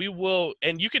 We will,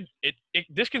 and you could,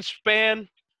 this can span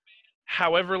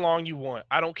however long you want.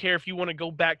 I don't care if you want to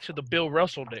go back to the Bill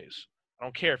Russell days. I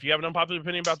don't care. If you have an unpopular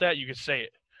opinion about that, you can say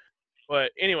it.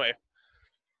 But anyway,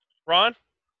 Ron,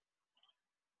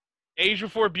 Age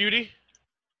Before Beauty,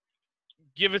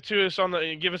 give it to us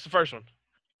give us the first one.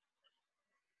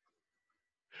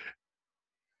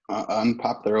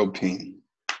 Unpopular opinion.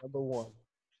 Number 1.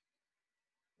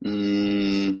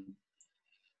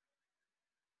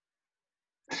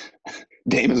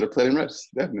 Dame is a player than Russ,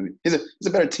 definitely. He's a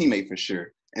better teammate for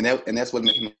sure, and that's what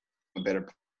makes him a better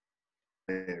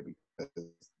player because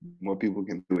more people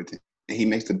can do it. And he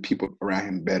makes the people around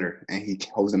him better, and he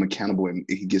holds them accountable, and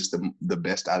he gets the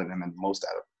best out of them and the most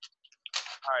out of them.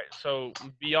 All right, so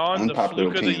beyond the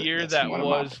fluke of the year that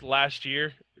was last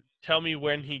year, tell me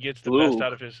when he gets the best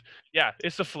out of his. Yeah,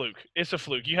 it's a fluke. It's a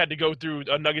fluke. You had to go through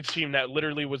a Nuggets team that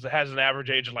literally has an average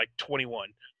age of like 21.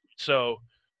 So.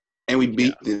 And we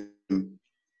beat them. And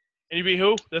you beat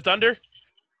who? The Thunder?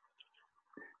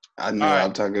 I know. Right.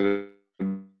 I'm talking.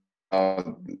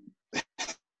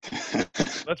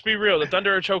 Let's be real. The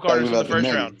Thunder are choke artists in the first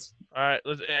round. All right,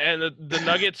 and the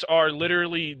Nuggets are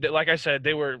literally, like I said,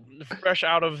 they were fresh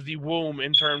out of the womb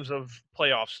in terms of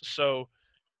playoffs. So,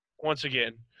 once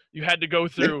again, you had to go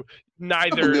through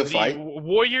neither the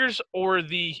Warriors or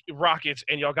the Rockets,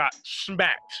 and y'all got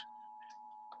smacked.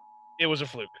 It was a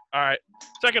fluke. All right.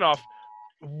 Second off,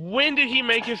 when did he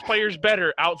make his players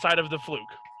better outside of the fluke?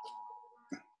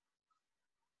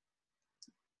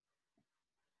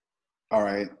 All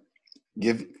right.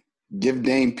 Give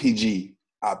Dame PG.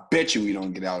 I bet you we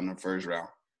don't get out in the first round.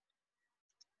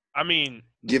 I mean,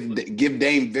 give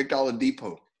Dame Victor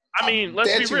Oladipo. I mean,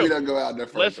 let's be real. We don't go out in the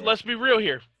first round. Let's be real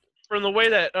here. From the way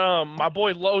that my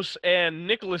boy Los and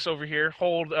Nicholas over here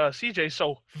hold CJ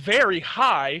so very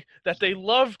high that they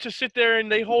love to sit there and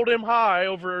they hold him high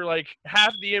over like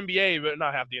half the NBA, but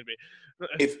not half the NBA.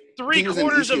 If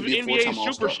 3/4 of NBA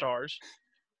superstars.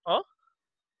 Huh?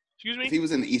 Excuse me? If he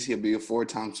was in the East, he'd be a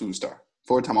 4-time superstar,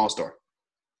 4-time All-Star.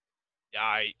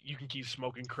 Yeah, you can keep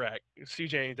smoking crack.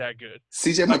 CJ ain't that good.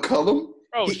 CJ McCollum?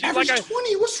 Bro, he averaged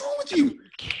 20. What's wrong with you? I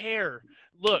don't care.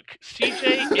 Look,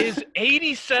 CJ is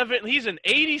 87. He's an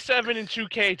 87 in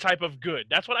 2K type of good.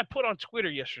 That's what I put on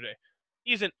Twitter yesterday.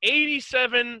 He's an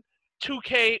 87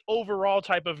 2K overall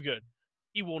type of good.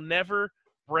 He will never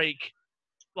break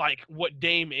like what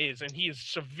Dame is, and he is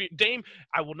severe. Dame,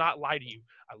 I will not lie to you.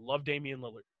 I love Damian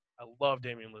Lillard.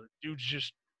 Dude's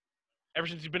just ever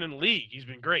since he's been in the league, he's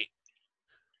been great.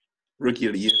 Rookie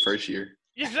of the year, first year.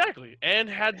 Exactly, and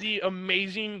had the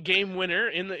amazing game winner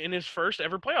in his first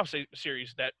ever playoff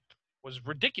series. That was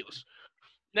ridiculous.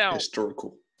 Now,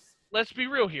 historical. Let's be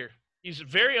real here. He's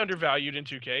very undervalued in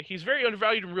 2K. He's very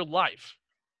undervalued in real life.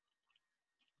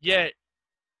 Yet,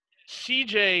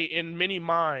 CJ in many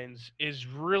minds is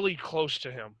really close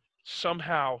to him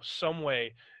somehow, some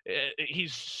way.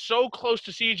 He's so close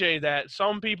to CJ that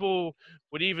some people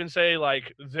would even say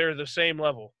like they're the same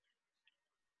level.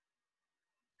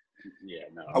 Yeah,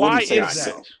 no. Why is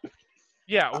that?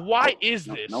 Yeah, why is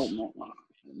this? No,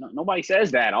 nobody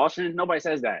says that, Austin. Nobody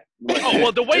says that.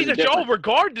 Well, the way that y'all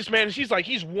regard this man is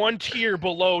he's one tier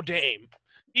below Dame.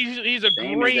 He's a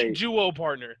great duo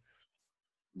partner.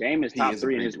 Dame is top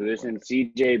 3 in his position.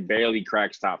 CJ barely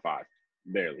cracks top 5.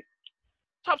 Barely.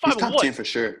 Top 5 top what? 10 for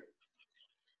sure.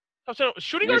 Top 10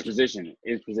 shooting guard? His position.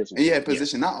 Yeah,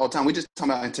 position. Not all time. We're just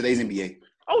talking about in today's NBA.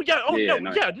 Oh, yeah. Oh, yeah,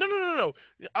 no.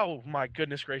 Oh, my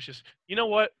goodness gracious. You know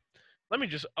what? Let me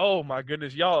just – oh, my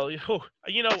goodness. Y'all,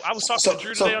 I was talking to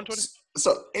Drew today on Twitter.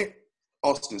 So,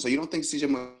 Austin, so you don't think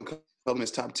CJ McCollum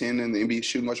is top 10 in the NBA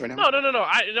shooting guards right now?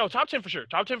 No, top 10 for sure.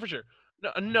 Top 10 for sure.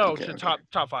 No to top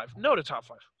 5. No to top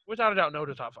 5. Without a doubt, no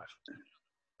to top 5.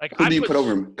 Like, Who do you put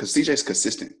over him? Because CJ's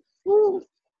consistent.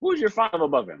 Who's your 5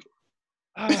 above him?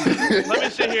 Let me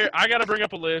sit here. I got to bring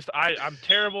up a list. I'm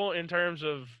terrible in terms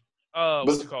of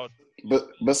what's it called? But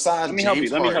besides, let me help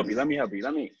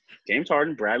you. James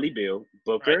Harden, Bradley Beal,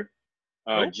 Booker,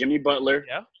 Jimmy Butler.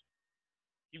 Yeah.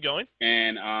 Keep going.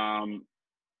 And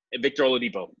Victor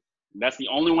Oladipo. That's the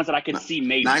only ones that I can see.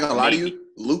 Maybe. Not gonna lie to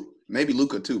you, maybe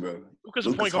Luka too, bro. Luka's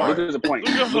a point guard. Luka's a point.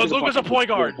 Luka's a point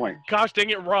guard. Gosh dang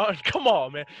it, Ron. Come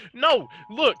on, man. No,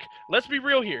 look. Let's be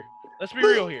real here. Let's be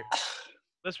real here.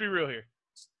 Let's be real here.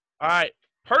 All right.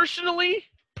 Personally,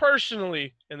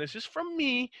 and this is from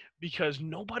me because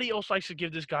nobody else likes to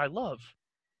give this guy love.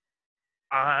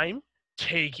 I'm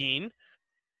taking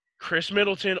Chris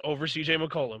Middleton over CJ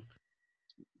McCollum.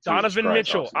 Donovan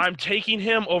Mitchell, Austin. I'm taking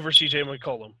him over CJ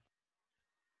McCollum.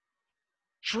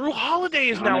 Drew Holiday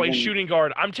is now a shooting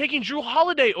guard. I'm taking Drew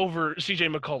Holiday over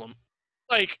CJ McCollum.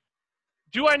 Like,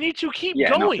 do I need to keep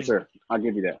going? No, for sure. I'll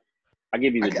give you that. I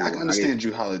can understand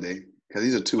Drew Holiday because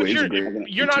he's a two-way.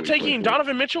 You're not taking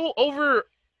Donovan Mitchell over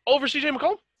CJ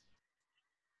McCollum?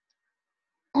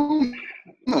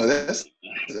 No, that's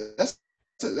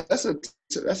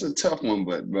a tough one,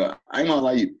 but I ain't gonna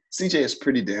lie, CJ is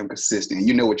pretty damn consistent.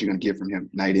 You know what you're gonna get from him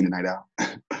night in and night out.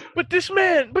 But this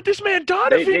man,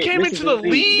 Donovan came into the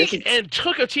league and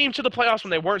took a team to the playoffs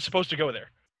when they weren't supposed to go there.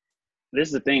 This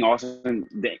is the thing, Austin.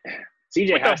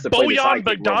 CJ with has to play the Bojan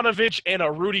sidekick Bogdanovic and a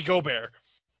Rudy Gobert.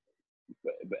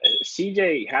 But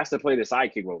CJ has to play the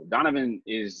sidekick role. Donovan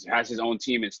has his own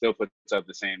team and still puts up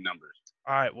the same numbers.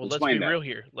 All right, well, let's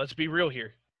be real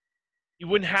here. He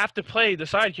wouldn't have to play the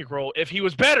sidekick role if he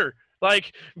was better.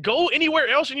 Like, go anywhere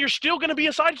else and you're still going to be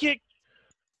a sidekick.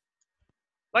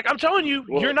 Like, I'm telling you,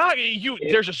 you're not.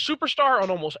 There's a superstar on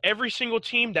almost every single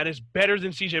team that is better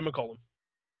than CJ McCollum.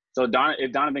 So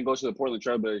if Donovan goes to the Portland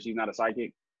Trailblazers, he's not a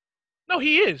sidekick? No,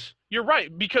 he is. You're right,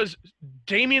 because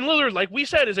Damian Lillard, like we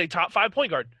said, is a top 5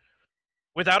 point guard.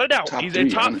 Without a doubt. He's a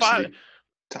top 5.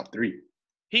 Top 3.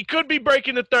 He could be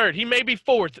breaking the 3rd. He may be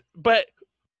 4th, but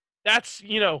that's,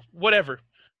 whatever.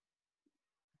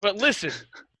 But listen,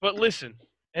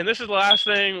 and this is the last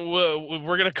thing.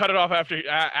 We're going to cut it off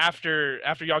after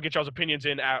y'all get y'all's opinions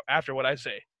in after what I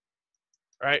say.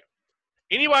 All right?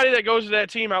 Anybody that goes to that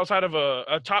team outside of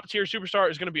a top-tier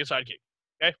superstar is going to be a sidekick,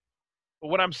 okay? But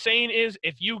what I'm saying is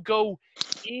if you go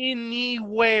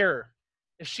anywhere,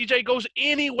 if CJ goes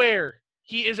anywhere,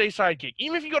 he is a sidekick.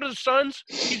 Even if you go to the Suns,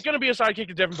 he's going to be a sidekick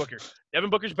to Devin Booker. Devin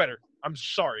Booker's better. I'm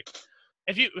sorry.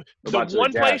 The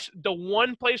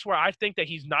one place where I think that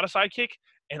he's not a sidekick,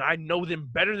 and I know them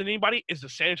better than anybody, is the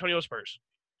San Antonio Spurs.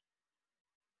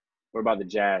 What about the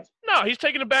Jazz? No, he's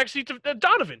taking a backseat to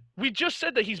Donovan. We just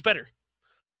said that he's better.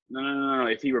 No.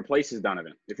 If he replaces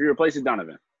Donovan.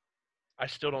 I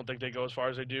still don't think they go as far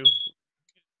as they do.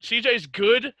 CJ is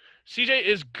good. CJ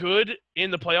is good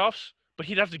in the playoffs, but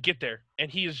he'd have to get there.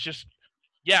 And he is just,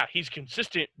 he's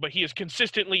consistent, but he is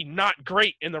consistently not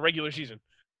great in the regular season.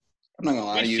 I'm not gonna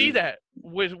lie to you. We see that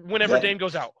whenever Dame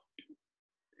goes out.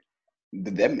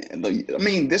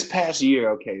 This past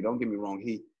year, okay, don't get me wrong.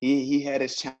 He had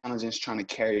his challenges trying to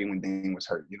carry when Dame was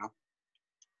hurt,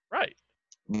 Right.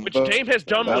 Which Dame has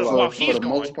done while he's gone. For the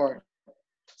most part,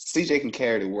 CJ can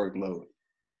carry the workload.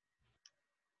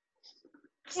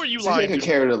 Who are you lying to? CJ can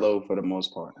carry the load for the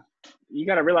most part. You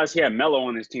got to realize he had Melo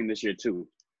on his team this year too.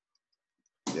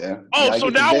 Yeah. Oh, so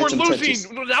now we're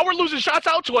losing. Now we're losing shots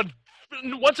out to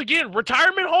once again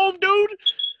retirement home, dude.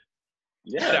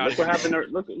 Yeah. Look what happened.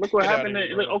 Look what happened at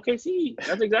OKC.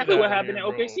 That's exactly what happened at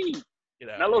OKC.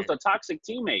 Melo's a toxic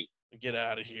teammate. Get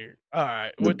out of here. All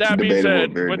right. With that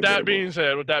being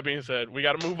said, we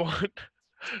got to move on.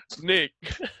 Nick,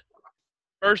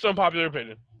 first unpopular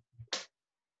opinion.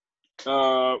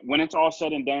 When it's all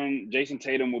said and done, Jason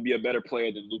Tatum will be a better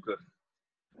player than Luka.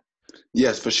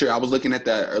 Yes, for sure. I was looking at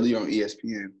that earlier on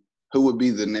ESPN. Who would be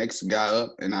the next guy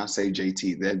up? And I say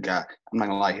JT. That guy, I'm not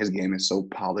gonna lie, his game is so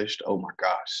polished. Oh my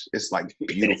gosh, it's like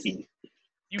beautiful.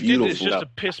 You did this just to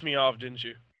piss me off, didn't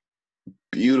you?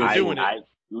 Beautiful. You're doing it.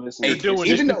 Listen, you're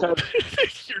doing it.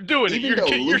 You're doing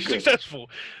it. You're successful.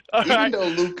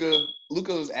 Though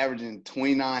Luka was averaging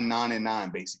 29, 9, and 9,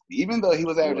 basically. Even though he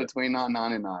was averaging 29,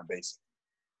 9, and 9, basically.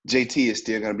 JT is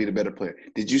still going to be the better player.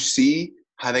 Did you see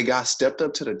how they got stepped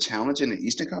up to the challenge in the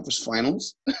Eastern Conference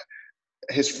Finals?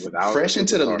 Fresh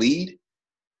into the lead.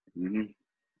 Mm-hmm.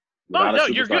 No,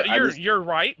 you're good. You're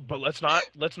right, but let's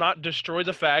not destroy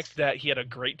the fact that he had a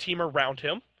great team around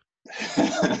him.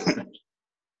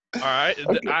 All right,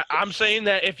 okay. I'm saying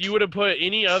that if you would have put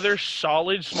any other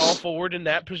solid small forward in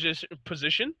that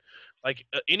position, like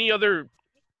any other,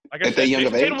 like I said,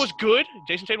 Jason Tatum was good.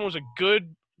 Jason Tatum was a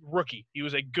good rookie. He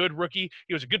was a good rookie.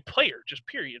 He was a good player, just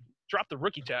period. Drop the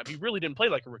rookie tab. He really didn't play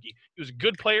like a rookie. He was a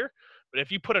good player, but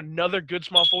if you put another good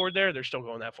small forward there, they're still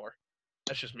going that far.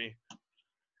 That's just me.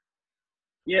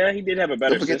 Yeah, he did have a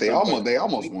better system. Don't forget, they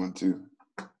almost won too.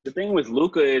 The thing with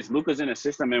Luka is Luka's in a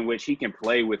system in which he can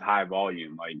play with high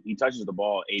volume. Like, he touches the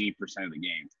ball 80% of the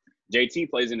game.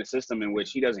 JT plays in a system in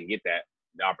which he doesn't get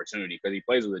the opportunity because he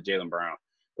plays with a Jaylen Brown,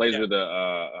 plays with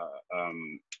a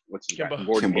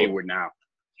Gordon Hayward now.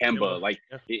 Kemba. Kemba, Like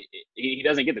yeah. he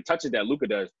doesn't get the touches that Luka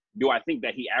does. Do I think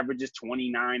that he averages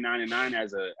 29, 9, and 9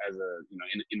 as a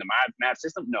in the math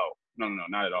system? No,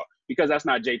 not at all. Because that's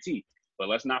not JT. But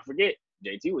let's not forget,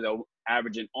 JT was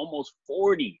averaging almost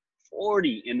 40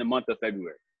 in the month of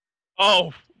February.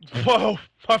 Oh, whoa,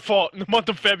 my fault. In the month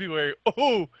of February.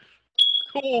 Oh,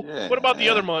 cool. Yeah. What about the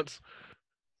other months?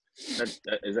 Is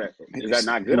that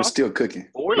not good? He was still cooking.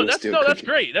 No, He was still that's cooking.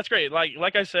 great. That's great.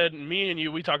 Like I said, me and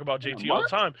you, we talk about In a JT all the month?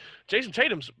 time. Jason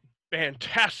Tatum's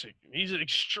fantastic. He's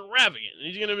extravagant.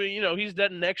 He's gonna be, he's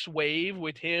that next wave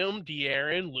with him,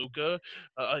 De'Aaron, Luka.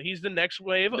 He's the next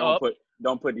wave up.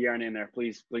 Don't put De'Aaron in there,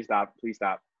 please. Please stop.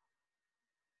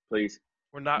 Please.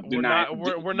 We're not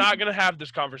gonna have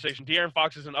this conversation. De'Aaron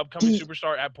Fox is an upcoming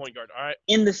superstar at point guard. All right.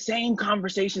 In the same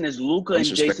conversation as Luka and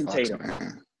Jason Tatum.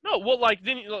 No,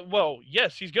 well,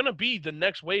 yes, he's gonna be the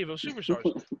next wave of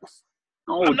superstars.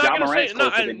 Oh, I'm not Ja gonna say Morant's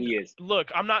closer than he is.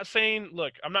 Look, I'm not saying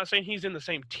he's in the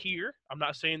same tier. I'm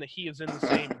not saying that he is in the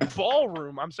same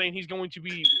ballroom. I'm saying he's going to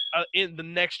be in the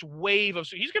next wave of.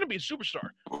 He's going to be a superstar.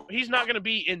 But he's not going to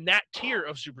be in that tier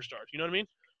of superstars. You know what I mean?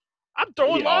 I'm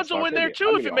throwing Lonzo in there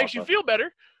too if it makes you feel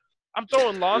better. I'm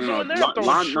throwing Lonzo in there. I'm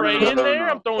throwing Trey in there.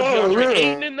 I'm throwing DeAndre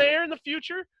Ayton in there in the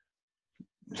future.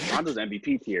 Lonzo's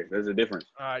MVP tier. There's a difference.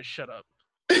 All right, shut up.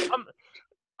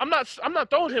 I'm not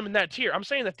throwing him in that tier. I'm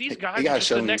saying that these guys are just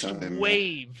the next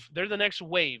wave. Man. They're the next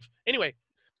wave. Anyway,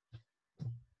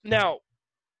 now,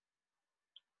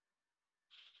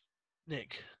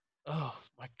 Nick. Oh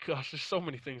my gosh, there's so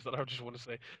many things that I just want to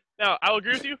say. Now, I'll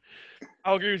agree with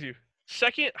you.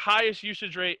 Second highest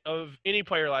usage rate of any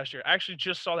player last year. I actually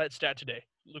just saw that stat today.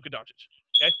 Luka Doncic.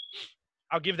 Okay,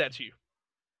 I'll give that to you.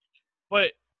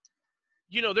 But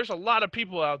there's a lot of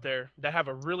people out there that have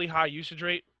a really high usage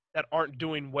rate that aren't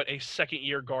doing what a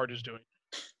second-year guard is doing.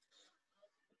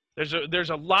 There's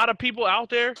a lot of people out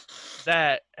there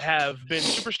that have been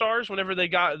superstars whenever they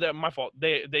got that. My fault.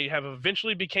 They have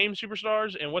eventually became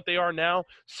superstars, and what they are now,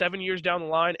 7 years down the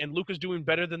line, and Luka's doing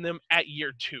better than them at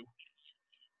year 2.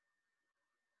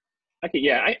 Okay,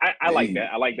 yeah, I like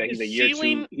that. I like that he's a year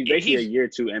 2. He's basically a year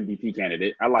 2 MVP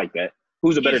candidate. I like that.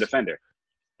 Who's a better defender?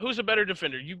 Who's a better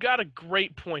defender? You got a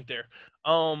great point there.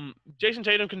 Jason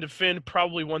Tatum can defend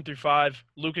probably 1 through 5.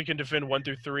 Luka can defend 1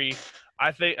 through 3.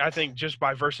 I think just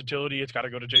by versatility, it's got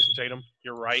to go to Jason Tatum.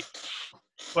 You're right,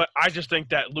 but I just think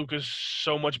that Luka's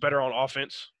so much better on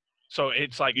offense. So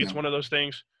it's one of those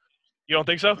things. You don't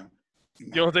think so?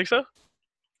 You don't think so?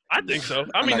 I think so.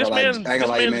 I mean, this man.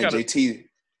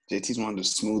 JT's one of the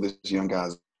smoothest young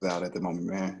guys out at the moment,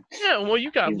 man. Yeah, well,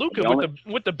 you got Luka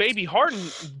with the baby Harden.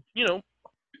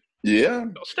 Yeah.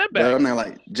 Step back. But I'm not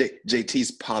like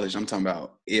JT's polished. I'm talking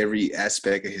about every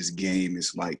aspect of his game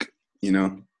is like.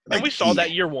 And we saw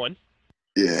that year 1.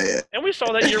 Yeah. And we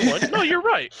saw that year 1. No, you're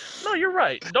right.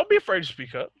 Don't be afraid to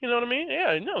speak up. You know what I mean?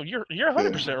 Yeah, no, you're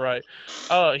 100%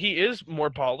 right. He is more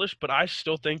polished, but I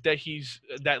still think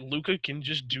that Luka can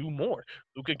just do more.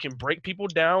 Luka can break people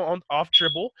down off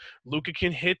dribble. Luka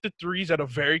can hit the threes at a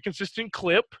very consistent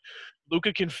clip.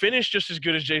 Luka can finish just as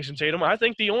good as Jason Tatum. I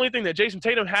think the only thing that Jason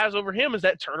Tatum has over him is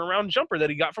that turnaround jumper that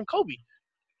he got from Kobe.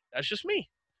 That's just me.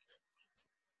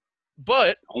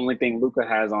 But the only thing Luka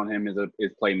has on him is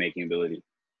playmaking ability.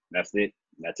 That's it.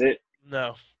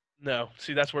 No.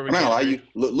 See, that's where we. I'm not gonna lie,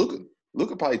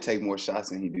 Luka probably take more shots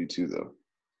than he do too, though.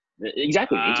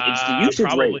 Exactly. It's the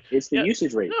usage rate. It's the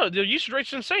usage rate. No, the usage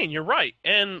rate's insane. You're right,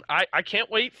 and I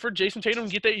can't wait for Jason Tatum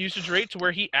to get that usage rate to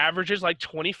where he averages like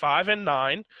 25 and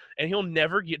 9, and he'll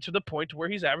never get to the point to where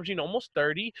he's averaging almost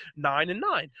 30, 9 and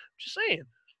 9. I'm just saying.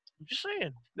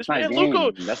 This man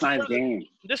Luka. That's not his game.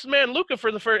 This man Luka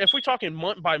for the first. If we're talking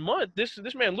month by month, this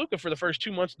man Luka for the first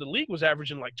 2 months of the league was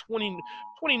averaging like 20,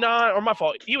 29. Or my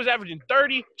fault. He was averaging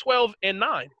 30, 12, and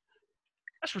 9.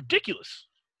 That's ridiculous.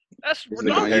 That's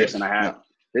ridiculous.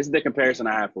 This is the comparison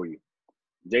I have for you.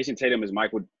 Jason Tatum is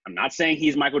Michael. I'm not saying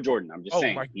he's Michael Jordan. I'm just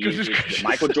saying he's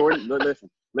Michael Jordan.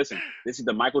 Listen. This is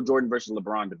the Michael Jordan versus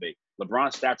LeBron debate.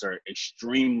 LeBron's stats are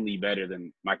extremely better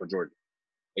than Michael Jordan.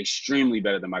 Extremely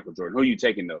better than Michael Jordan. Who are you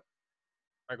taking though?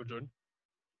 Michael Jordan.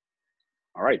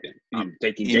 All right then. I'm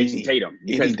taking Jason Tatum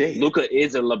because Luka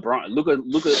is a LeBron. Luka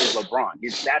is LeBron.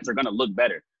 His stats are gonna look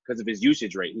better because of his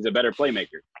usage rate. He's a better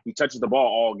playmaker. He touches the ball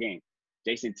all game.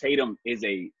 Jason Tatum is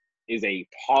a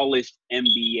polished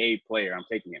NBA player. I'm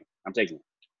taking him.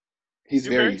 He's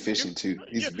very efficient too.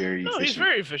 He's very efficient. He's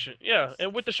very efficient. Yeah,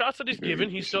 and with the shots that he's given,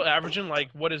 he's still averaging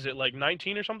like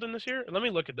 19 or something this year. Let me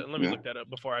look at that. Let me look that up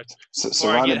before I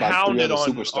get hounded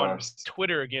on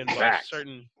Twitter again by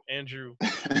certain Andrew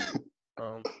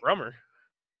Rummer.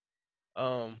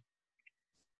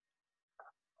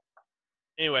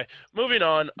 Anyway, moving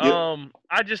on. Yep.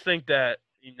 I just think that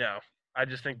I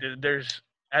just think that there's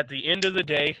at the end of the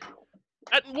day,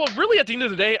 really at the end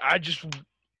of the day,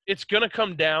 it's gonna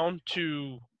come down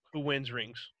to who wins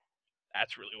rings.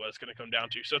 That's really what it's gonna come down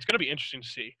to. So it's gonna be interesting to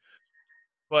see.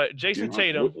 But Jason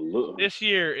Tatum this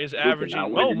year is Luka not averaging. Oh,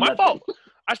 winning my nothing. fault.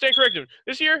 I stand corrected.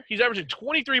 This year he's averaging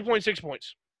 23.6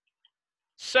 points,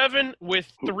 7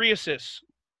 with 3 assists,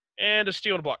 and a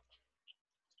steal and a block.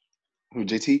 Who,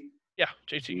 JT? Yeah,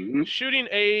 JT. Mhm. Shooting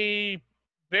a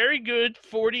very good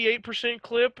 48%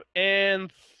 clip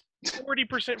and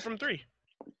 40% from 3.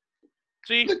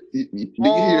 See? Look, you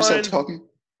hear yourself talking?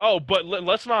 Oh, but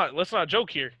let's not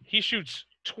joke here. He shoots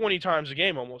 20 times a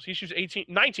game almost. He shoots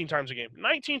 19 times a game.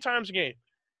 19 times a game.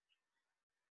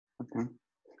 Okay.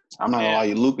 I'm not gonna lie,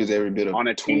 you Luke is every bit of On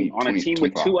a team 20,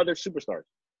 with 25. 2 other superstars.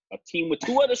 A team with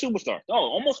 2 other superstars. No,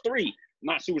 almost 3.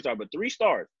 Not superstars, but 3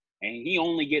 stars. And he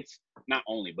only gets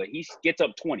but he gets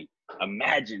up 20.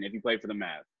 Imagine if he played for the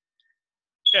Mavs.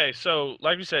 Okay, so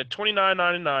like we said, 29,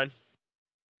 9, and 9.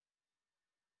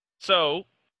 So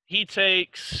he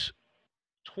takes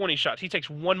 20 shots. He takes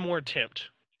one more attempt.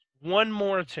 One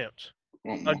more attempt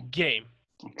a game.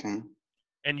 Okay.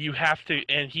 And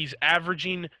he's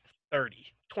averaging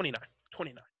 30. 29.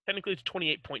 Technically it's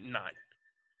 28.9.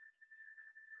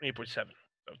 28.7.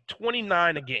 So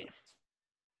 29 a game.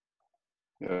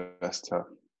 Yeah, that's tough.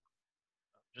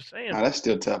 Just saying. Nah, that's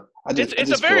still tough.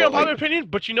 It's a very unpopular opinion,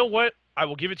 but you know what? I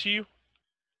will give it to you.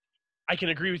 I can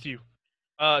agree with you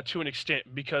to an extent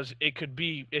because it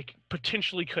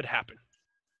potentially could happen.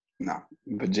 No,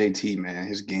 but JT, man,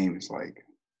 his game is like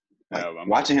I'm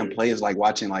watching him play is like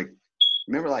watching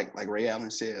remember like Ray Allen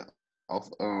said off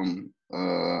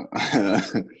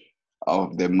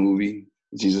of that movie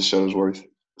Jesus Shuttlesworth.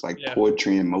 It's like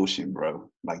poetry in motion, bro.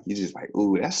 Like he's just like,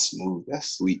 ooh, that's smooth,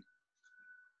 that's sweet.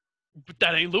 But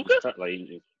that ain't Luka.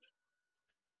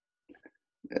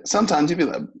 Sometimes you feel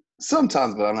like,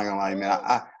 but I'm not gonna lie, man.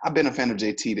 I've been a fan of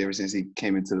JT ever since he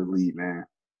came into the league, man.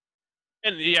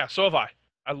 And yeah, so have I.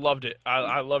 I loved it.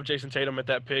 I love Jason Tatum at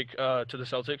that pick to the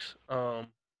Celtics. And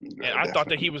I thought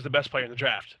that he was the best player in the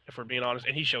draft, if we're being honest,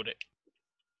 and he showed it.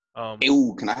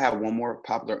 Ooh, can I have one more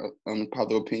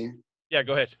unpopular opinion? Yeah,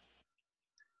 go ahead.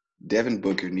 Devin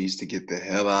Booker needs to get the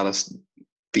hell out of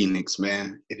Phoenix,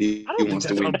 man. If he wants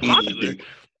to win anything.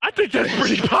 I think that's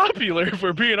pretty popular, if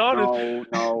we're being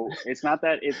honest. No, it's not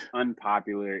that it's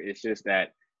unpopular. It's just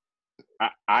that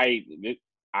I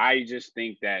just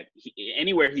think that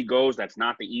anywhere he goes that's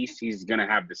not the East, he's gonna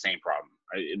have the same problem.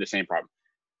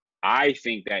 I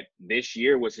think that this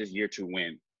year was his year to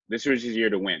win. This was his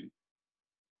year to win.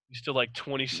 He's still like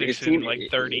 26 and like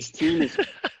 30.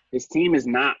 His team is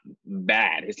not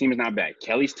bad.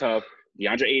 Kelly's tough.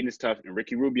 DeAndre Ayton is tough, and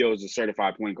Ricky Rubio is a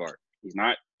certified point guard. He's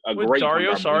not a with great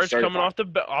Dario point guard. Saric coming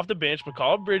off the bench,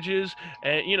 McCall Bridges,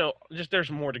 and just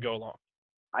there's more to go along.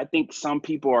 I think some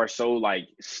people are so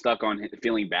stuck on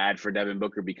feeling bad for Devin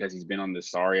Booker because he's been on the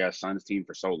sorry-ass Suns team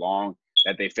for so long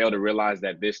that they fail to realize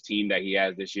that this team that he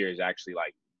has this year is actually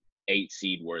 8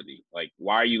 seed worthy.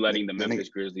 Why are you letting the Memphis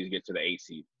Grizzlies get to the 8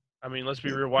 seed? I mean, let's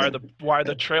be real. Why are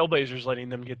the Trailblazers letting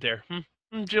them get there?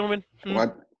 Gentlemen.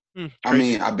 What? I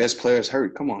mean, our best player's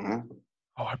hurt. Come on, man.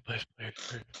 Oh, our best player's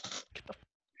hurt. Get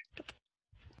the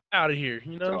out of here.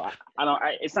 So I don't.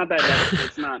 It's not that.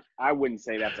 It's not. I wouldn't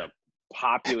say that's a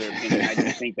popular opinion. I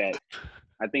just think that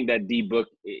D Book,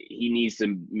 he needs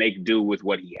to make do with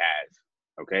what he has.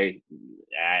 Okay,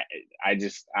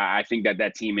 I think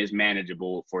that team is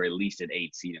manageable for at least an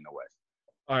 8 seed in the West.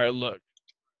 All right, look,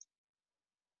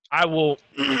 I will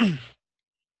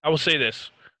say this: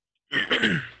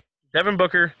 Devin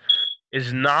Booker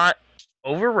is not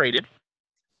overrated,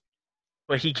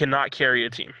 but he cannot carry a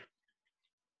team.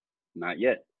 Not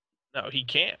yet. No, he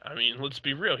can't. I mean, let's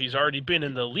be real. He's already been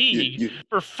in the league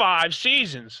for 5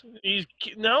 seasons. He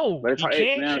can't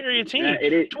carry a team.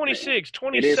 26,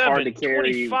 27,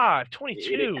 25,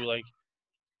 22.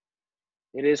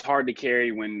 It is hard to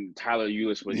carry when Tyler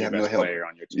Ulis was your best player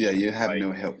on your team. Yeah, you have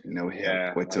no help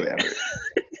whatsoever.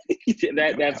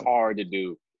 That's hard to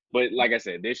do. But like I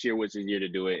said, this year was his year to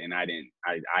do it, and I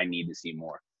need to see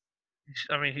more.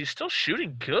 I mean, he's still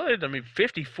shooting good. I mean,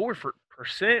 54%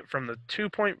 from the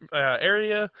 2-point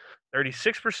area,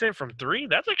 36% from 3.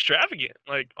 That's extravagant,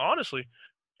 honestly.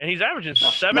 And he's averaging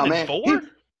 7 and 4.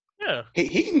 Yeah,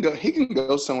 he can go. He can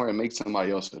go somewhere and make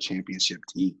somebody else a championship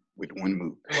team with one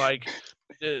move.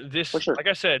 Sure. Like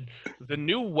I said, the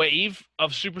new wave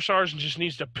of superstars just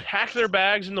needs to pack their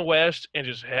bags in the West and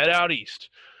just head out east.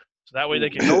 So that way they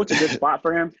can. You know what's a good spot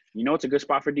for him? You know what's a good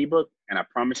spot for D-Book? And I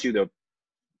promise you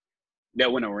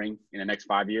they'll win a ring in the next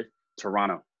 5 years.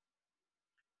 Toronto.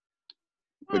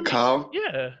 With Kyle?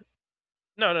 Yeah.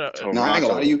 No. No, I ain't gonna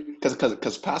lie to you,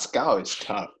 because Pascal is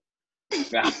tough.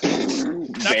 That's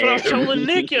what I was telling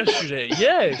Nick yesterday.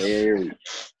 Yes. Very.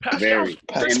 Pascal's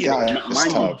Pascal freaking is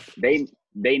tough. tough.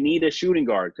 They need a shooting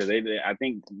guard because I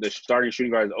think the starting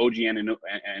shooting guard is OG and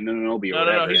Anunoby or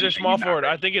whatever. No. He's a small forward.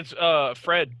 Ready. I think it's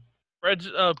Fred. Fred's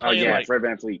playing like. Fred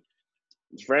VanVleet.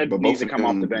 Fred But needs to come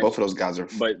off the bench. Both of those guys are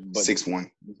but 6'1".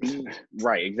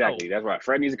 Right, exactly. That's right.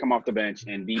 Fred needs to come off the bench,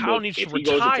 and Kyle needs to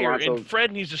retire, and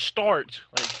Fred needs to start.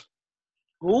 Like,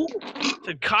 who?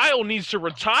 Said Kyle needs to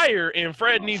retire, and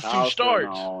Fred needs to start.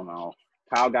 No.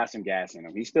 Kyle got some gas in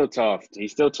him. He's still tough.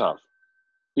 He's just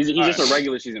a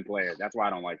regular season player. That's why I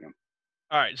don't like him.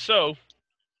 All right, so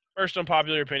first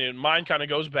unpopular opinion. Mine kind of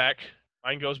goes back.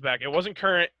 It wasn't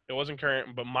current,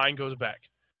 but mine goes back.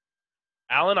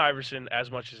 Allen Iverson, as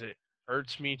much as it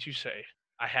hurts me to say,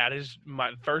 I had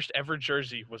my first ever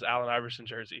jersey was Allen Iverson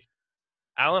jersey.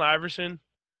 Allen Iverson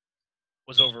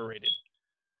was overrated.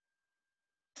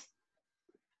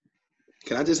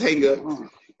 Can I just hang up?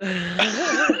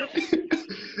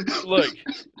 Look,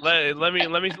 let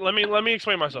me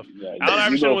explain myself. Yeah, Allen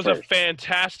Iverson was a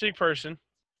fantastic person,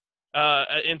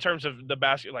 in terms of the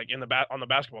basket, like on the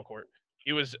basketball court.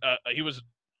 He was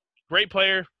great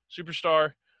player,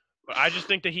 superstar, but I just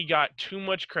think that he got too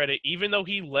much credit. Even though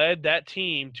he led that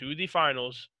team to the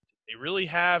finals, they really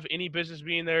have any business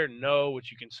being there? No,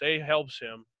 which you can say helps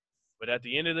him, but at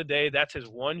the end of the day, that's his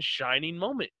one shining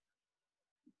moment.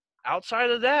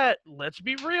 Outside of that, let's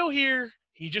be real here.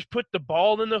 He just put the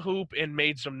ball in the hoop and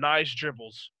made some nice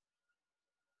dribbles.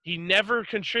 He never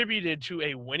contributed to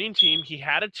a winning team. He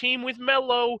had a team with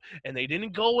Melo, and they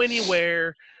didn't go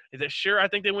anywhere. Sure, I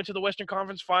think they went to the Western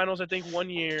Conference Finals, I think, one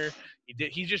year.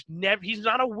 He's just never – he's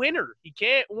not a winner. He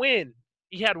can't win.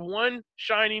 He had one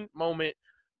shining moment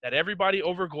that everybody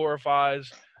over-glorifies.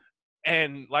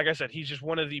 And like I said, he's just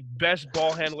one of the best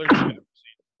ball handlers you've ever seen.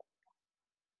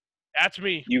 That's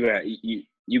me.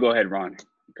 You go ahead, Ron,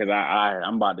 because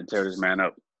I'm about to tear this man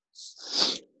up.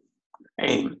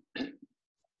 Hey,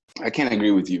 I can't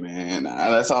agree with you, man.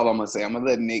 That's all I'm gonna say. I'm gonna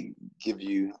let Nick get at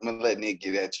you. But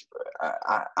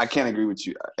I can't agree with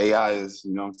you. AI is,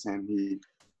 you know what I'm saying?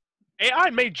 AI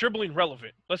made dribbling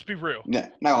relevant. Let's be real. Yeah,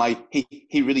 not like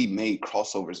he really made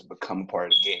crossovers become part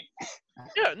of the game.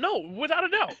 Yeah, no, without a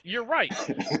doubt, you're right.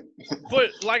 But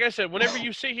like I said, whenever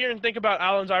you sit here and think about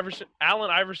Allen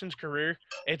Iverson's career,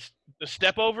 it's the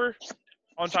step over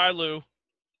on Ty Lue,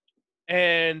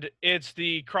 and it's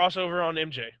the crossover on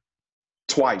MJ.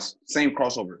 Twice, same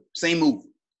crossover, same move.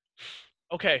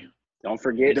 Okay. Don't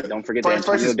forget the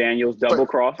Antonio Daniels double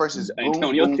cross versus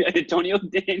Antonio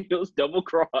Daniels double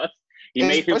cross. He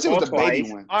made him fall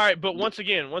twice. All right, but once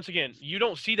again, you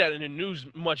don't see that in the news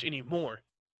much anymore.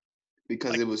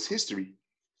 Because it was history.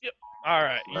 Yep. All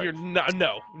right. You're not,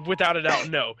 no, without a doubt,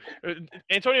 no.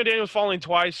 Antonio Daniels falling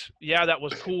twice, yeah, that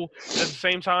was cool. But at the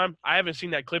same time, I haven't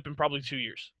seen that clip in probably 2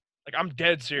 years. Like, I'm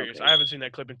dead serious. Okay. I haven't seen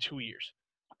that clip in 2 years.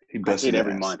 He busted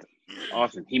every month.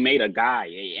 Awesome. He made a guy,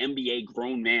 a NBA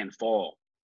grown man, fall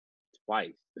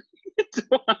twice.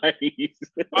 Twice.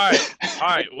 All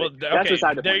right. Well, okay.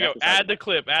 There you go. Add the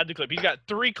clip. He's got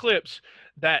 3 clips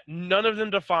that none of them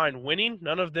define winning.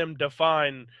 None of them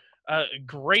define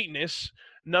greatness.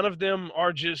 None of them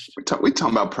are just. We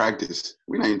talking about practice.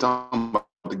 We're not even talking about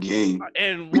the game.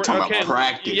 And we're talking about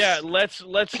practice. Yeah, let's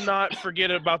not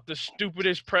forget about the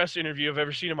stupidest press interview I've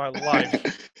ever seen in my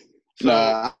life.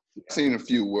 Nah, I've seen a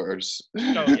few worse.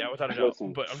 Oh yeah, without a doubt.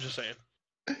 But I'm just saying.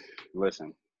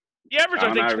 Listen. He averaged,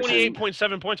 I think,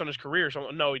 28.7 points on his career. So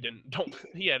no, he didn't.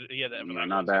 He had that. No,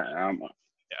 not that.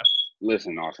 Yeah.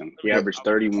 Listen, Austin. He averaged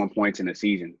 31 points in a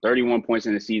season. 31 points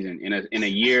in a season in a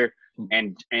year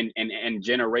and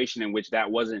generation in which that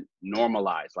wasn't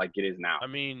normalized like it is now. I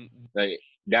mean, like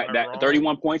that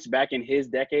 31 points back in his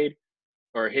decade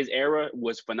or his era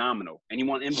was phenomenal, and he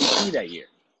won MVP that year.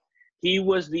 He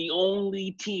was the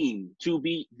only team to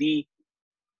beat the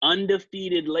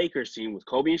undefeated Lakers team with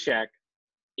Kobe and Shaq.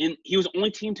 He was the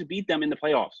only team to beat them in the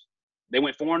playoffs. They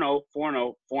went 4-0,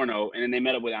 4-0, 4-0, and then they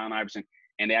met up with Allen Iverson,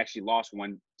 and they actually lost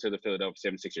one to the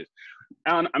Philadelphia 76ers.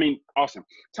 Austin,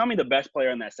 tell me the best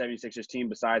player on that 76ers team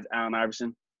besides Allen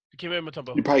Iverson. You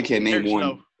probably can't name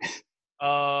one.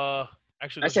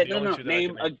 Actually, I said no.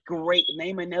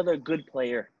 Name another good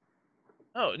player.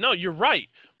 Oh, no, you're right.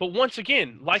 But once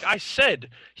again, like I said,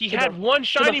 he had one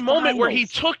shiny moment where he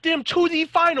took them to the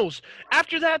finals.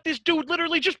 After that, this dude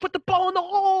literally just put the ball in the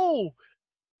hole.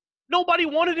 Nobody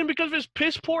wanted him because of his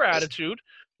piss poor attitude.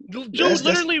 The dude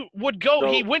literally would go.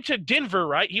 He went to Denver,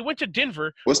 right? He went to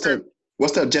Denver. What's the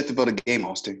objective of the game,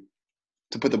 Austin?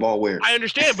 To put the ball where? I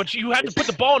understand, but you had to put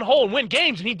the ball in the hole and win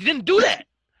games, and he didn't do that.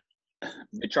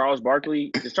 Is Charles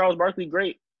Barkley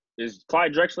great? Is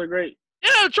Clyde Drexler great?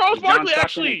 Yeah, Charles Is John Barkley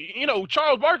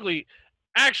Stockton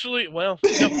actually, well,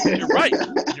 you're right.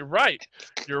 You're right.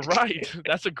 You're right.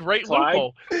 That's a great Clyde?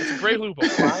 loophole. That's a great loophole.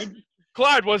 Clyde?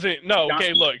 Clyde wasn't. No, John,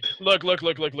 okay, look.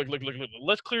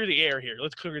 Let's clear the air here.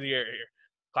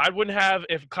 Clyde wouldn't have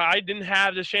if Clyde didn't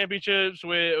have the championships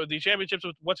with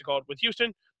what's it called with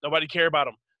Houston. Nobody cared about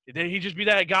him. Did he just be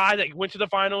that guy that went to the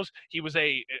finals? He was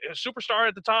a superstar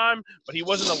at the time, but he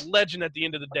wasn't a legend at the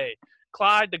end of the day.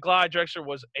 Clyde the Glide Drexler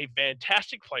was a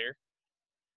fantastic player,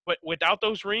 but without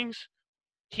those rings,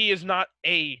 he is not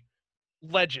a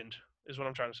legend. Is what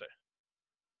I'm trying to say.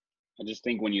 I just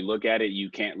think when you look at it, you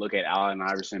can't look at Allen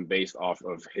Iverson based off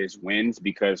of his wins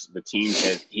because the team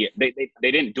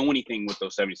they didn't do anything with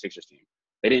those 76ers team.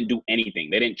 They didn't do anything.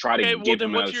 They didn't try to give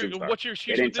him another superstar. What's your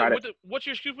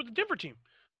excuse with the Denver team?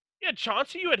 You had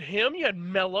Chauncey, you had him, you had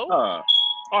Melo.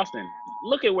 Austin,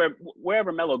 look at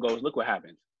wherever Melo goes, look what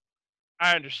happens.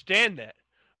 I understand that,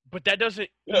 but that doesn't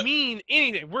mean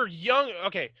anything. We're young.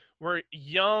 Okay, we're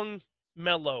young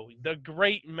Melo, the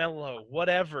great Melo,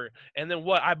 whatever. And then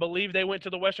what? I believe they went to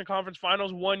the Western Conference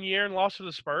Finals 1 year and lost to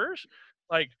the Spurs.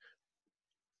 Like,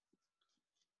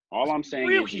 all I'm saying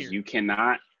is you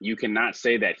cannot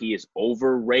say that he is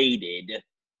overrated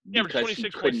because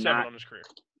he could not on his career,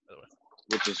 by the way,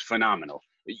 which is phenomenal.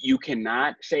 You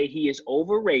cannot say he is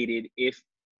overrated if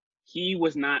he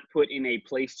was not put in a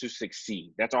place to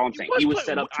succeed. That's all I'm saying. He was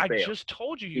set up to fail. I just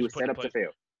told you he was set up to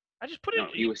fail. I just put it.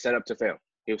 He was set up to fail.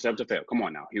 He was set up to fail. Come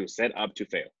on now. He was set up to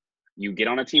fail. You get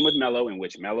on a team with Melo in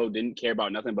which Melo didn't care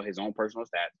about nothing but his own personal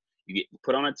stats. You get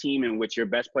put on a team in which your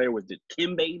best player was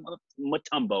Dikembe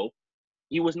Mutombo.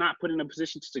 He was not put in a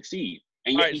position to succeed,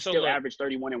 and yet he still averaged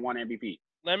 31 and won MVP.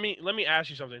 Let me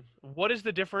ask you something. What is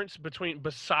the difference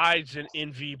besides an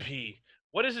MVP?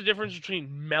 What is the difference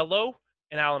between Melo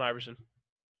and Allen Iverson?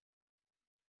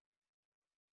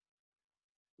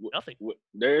 Nothing.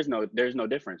 There's no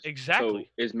difference.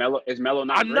 Exactly. So is Melo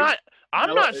not?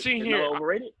 I'm not sitting here. Melo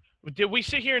overrated? Did we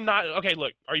sit here and not? Okay,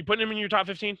 look. Are you putting him in your top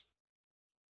 15?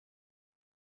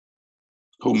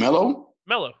 Who, Melo?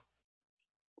 Melo.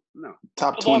 No.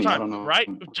 Top 20. I don't know. Right?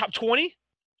 Top 20?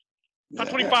 Top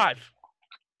 25.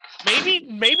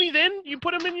 Maybe then you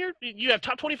put him in you have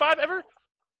top 25 ever?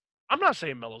 I'm not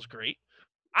saying Melo's great.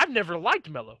 I've never liked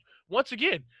Melo. Once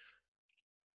again,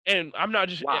 and I'm not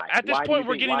just at this point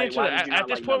we're getting into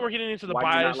the bias.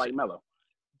 Why do you not like Melo?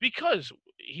 Because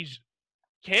he's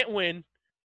can't win,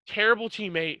 terrible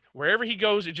teammate. Wherever he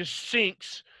goes, it just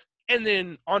sinks. And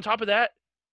then on top of that,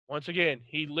 once again,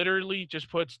 he literally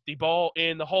just puts the ball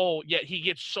in the hole, yet he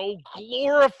gets so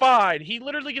glorified. He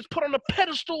literally gets put on a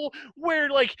pedestal where,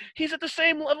 like, he's at the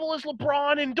same level as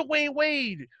LeBron and Dwayne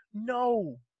Wade.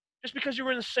 No. Just because you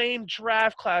were in the same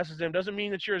draft class as them doesn't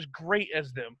mean that you're as great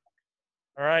as them.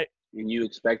 All right? And you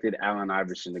expected Allen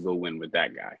Iverson to go win with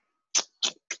that guy.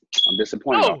 I'm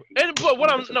disappointed.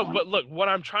 What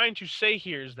I'm trying to say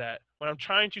here is that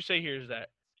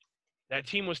that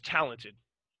team was talented.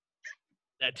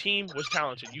 That team was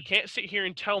talented. You can't sit here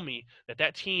and tell me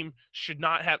that team should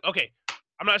not have. Okay,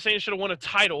 I'm not saying it should have won a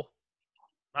title.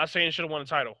 I'm not saying it should have won a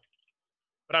title.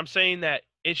 But I'm saying that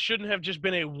it shouldn't have just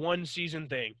been a one-season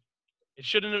thing. It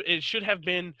should have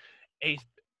been a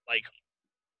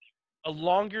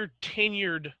longer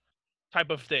tenured type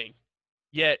of thing.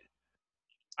 Yet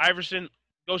Iverson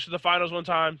goes to the finals one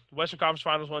time, Western Conference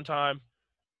Finals one time.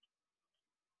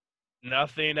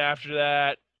 Nothing after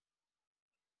that.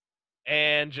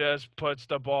 And just puts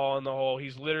the ball in the hole.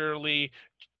 He's literally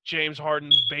James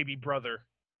Harden's baby brother.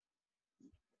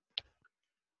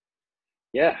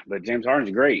 Yeah, but James Harden's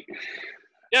great.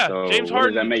 Yeah, so James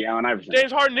Harden. Does that make Allen Iverson?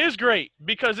 James Harden is great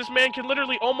because this man can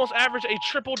literally almost average a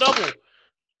triple-double.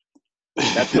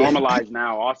 That's normalized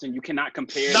now, Austin. You cannot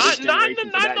compare. Not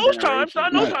those times.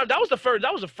 That was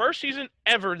the first season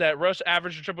ever that Russ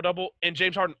averaged a triple double and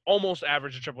James Harden almost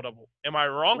averaged a triple double. Am I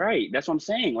wrong? Right. That's what I'm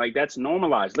saying. Like, that's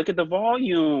normalized. Look at the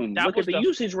volume. Look at the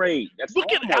usage rate.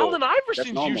 Look at Allen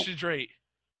Iverson's usage rate.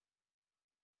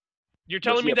 You're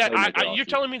telling me that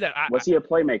Was he a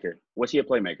playmaker?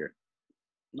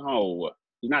 No.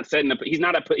 He's not setting up. He's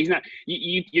not.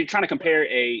 You're trying to compare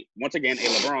once again a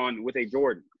LeBron with a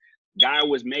Jordan. Guy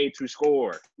was made to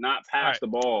score, not pass the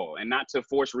ball, and not to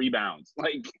force rebounds.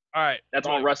 Like, all right, that's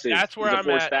all Russ is. That's where I'm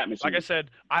at. Like I said,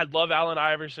 I love Allen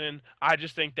Iverson. I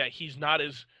just think that he's not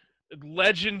as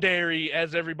legendary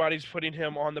as everybody's putting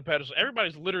him on the pedestal.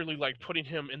 Everybody's literally like putting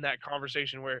him in that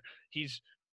conversation where he's,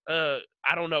 I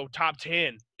don't know, top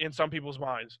 10 in some people's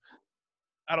minds.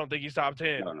 I don't think he's top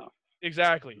 10. No.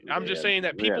 Exactly. I'm just saying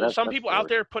that some that's people out forward.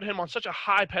 there put him on such a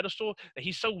high pedestal that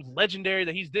he's so legendary,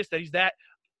 that he's this, that he's that.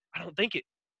 I don't think it.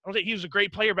 I don't think he was a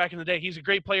great player back in the day. He's a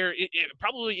great player,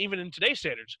 probably even in today's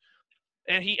standards.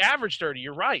 And he averaged 30.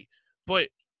 You're right, but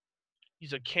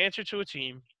he's a cancer to a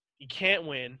team. He can't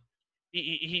win.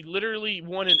 He literally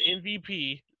won an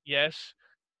MVP. Yes,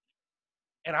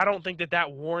 and I don't think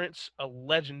that warrants a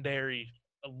legendary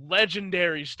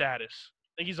status.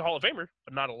 I think he's a Hall of Famer,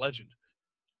 but not a legend.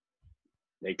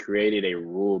 They created a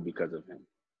rule because of him.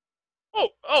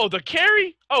 Oh, the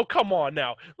carry? Oh, come on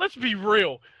now. Let's be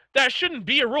real. That shouldn't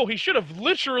be a rule. He should have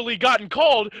literally gotten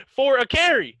called for a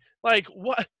carry. Like,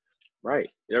 what? Right.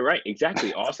 They're right.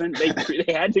 Exactly, Austin.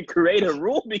 They had to create a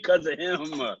rule because of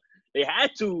him. They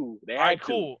had to. All right,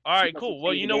 cool.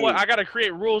 Well, you know what? I got to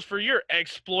create rules for your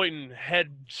exploiting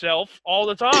head self all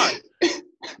the time.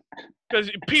 Because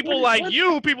people like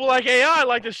AI,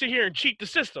 like to sit here and cheat the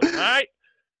system, all right?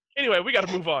 Anyway, we got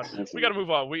to move on.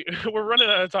 We're running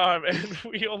out of time, and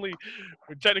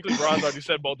technically Bron's already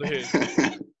said both of his.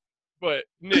 But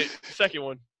Nick, second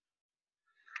one.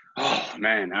 Oh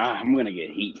man, I'm gonna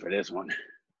get heat for this one.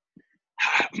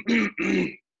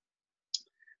 I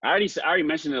already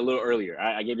mentioned it a little earlier.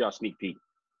 I gave y'all a sneak peek.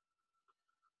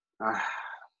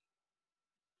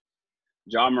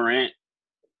 John Morant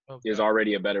is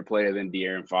already a better player than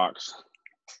De'Aaron Fox.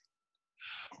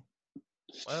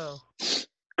 Wow.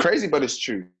 Crazy, but it's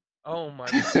true. Oh my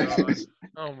god.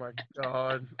 Oh my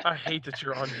god. I hate that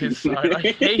you're on his side. I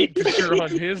hate that you're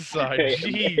on his side.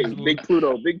 Jeez. Big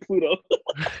Pluto.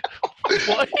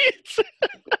 What?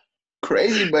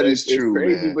 Crazy, but it's true.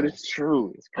 Crazy, man. but it's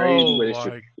true. It's crazy, but it's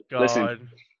true. God.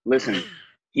 Listen.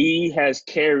 He has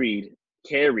carried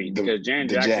because Jaren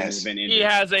Jackson has been injured. He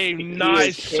has a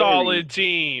nice, solid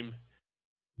team.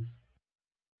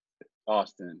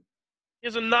 Austin. He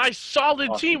has a nice,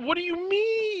 solid team. What do you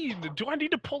mean? Do I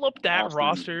need to pull up that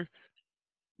roster?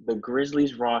 The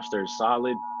Grizzlies roster is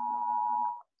solid.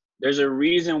 There's a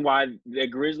reason why the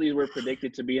Grizzlies were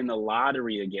predicted to be in the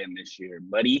lottery again this year,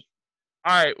 buddy.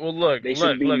 All right, well, look. They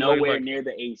should be nowhere near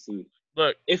the AC.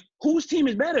 Look. If whose team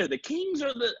is better, the Kings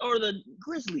or the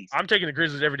Grizzlies? I'm taking the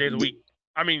Grizzlies every day of the week.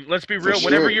 I mean, let's be real. For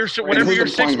Whenever sure. your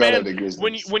six man,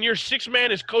 when your six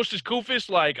man is Kostas Koufis,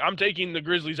 like I'm taking the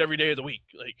Grizzlies every day of the week.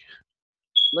 Like,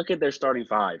 look at their starting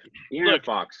five: De'Aaron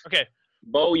Fox, okay,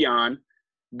 Bojan,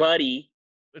 Buddy,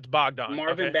 it's Bogdan,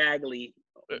 Marvin Bagley.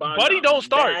 Buddy don't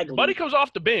start. Buddy comes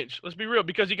off the bench. Let's be real,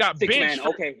 because he got benched.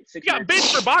 He got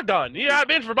benched for Bogdan. He got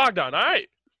benched for Bogdan. All right.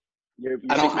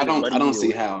 I don't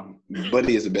see how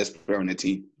Buddy is the best player on the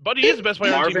team. Buddy is the best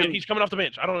player on the team. He's coming off the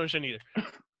bench. I don't understand either.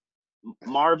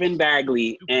 Marvin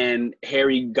Bagley and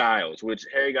Harry Giles, which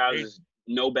Harry Giles is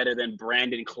no better than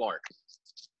Brandon Clark.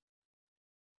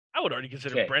 I would already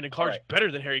consider Brandon Clark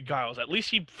better than Harry Giles. At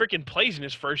least he freaking plays in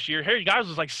his first year. Harry Giles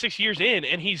is like 6 years in,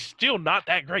 and he's still not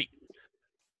that great.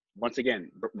 Once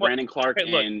again, Brandon Clark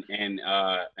and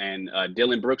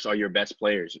Dylan Brooks are your best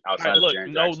players outside of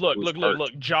Jaren Jackson.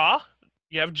 Look. Ja,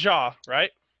 you have Ja,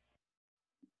 right?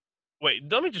 Wait,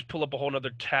 let me just pull up a whole nother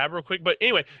tab real quick. But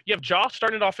anyway, you have Ja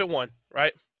starting off at 1,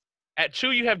 right? At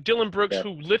 2, you have Dylan Brooks,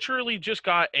 who literally just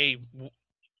got in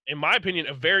my opinion,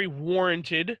 a very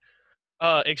warranted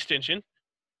extension.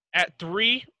 At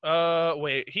 3,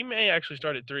 he may actually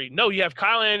start at 3. No, you have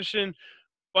Kyle Anderson,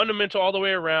 fundamental all the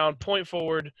way around, point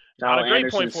forward. Not a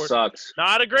great point forward. Sucks.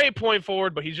 Not a great point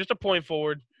forward, but he's just a point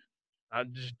forward.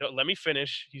 Let me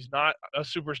finish. He's not a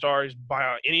superstar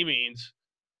by any means.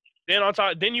 Then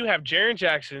you have Jaren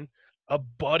Jackson, a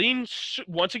budding,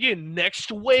 once again,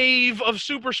 next wave of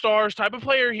superstars type of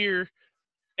player here.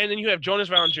 And then you have Jonas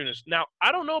Valanciunas. Now,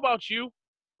 I don't know about you,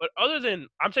 but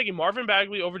I'm taking Marvin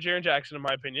Bagley over Jaren Jackson, in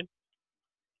my opinion,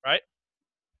 right?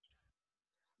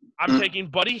 I'm taking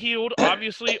Buddy Hield,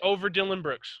 obviously, over Dylan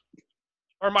Brooks.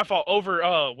 Or my fault, over,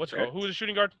 what's it called? Who was the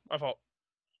shooting guard? My fault.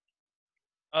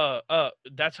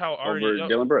 That's how already.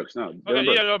 Over Dylan Brooks, no. Dylan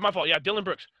Brooks. Yeah, my fault. Yeah, Dylan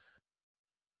Brooks.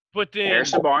 But then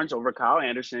Harrison Barnes over Kyle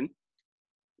Anderson.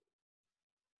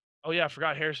 Oh yeah, I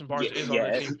forgot Harrison Barnes is on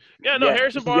that team. Yeah, no,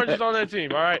 Harrison Barnes is on that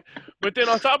team. All right, but then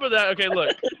on top of that, okay,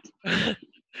 look.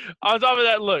 On top of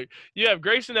that, look, you have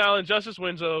Grayson Allen, Justice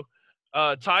Winslow,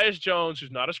 Tyus Jones,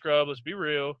 who's not a scrub. Let's be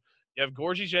real. You have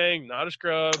Gorgie Zhang, not a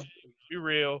scrub. Let's be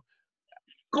real.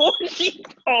 Gorgie.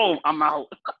 Oh, I'm out.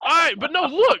 All right, but no,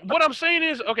 look. What I'm saying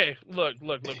is, okay, look.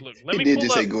 Let me did pull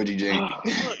just up. say Gorgie Jang.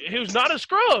 Look, he was not a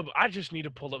scrub. I just need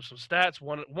to pull up some stats.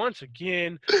 Once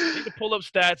again, I need to pull up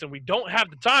stats, and we don't have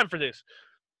the time for this.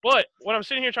 But what I'm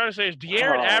sitting here trying to say is,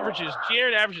 De'Aaron averages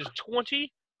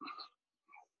 20,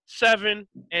 7,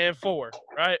 and 4.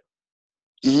 Right?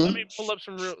 Mm-hmm. Let me pull up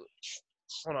some real.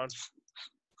 Hold on.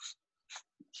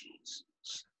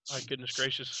 My goodness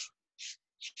gracious.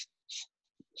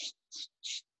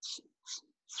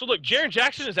 So look, Jaren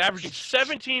Jackson is averaging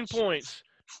 17 points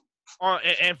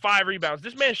and 5 rebounds.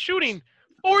 This man's shooting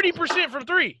 40% from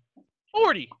 3.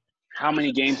 40. How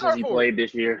many games has he played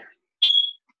this year?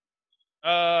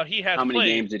 He has How many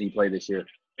played games did he play this year?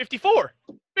 54.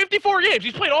 54 games.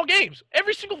 He's played all games.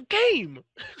 Every single game.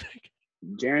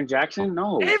 Jaren Jackson?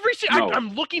 No. No.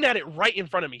 I'm looking at it right in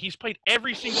front of me. He's played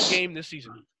every single game this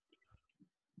season.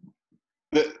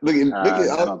 Look at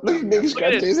niggas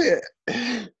scratching his head.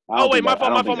 Oh, wait, my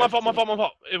fault.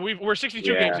 We're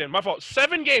 62 games in. My fault.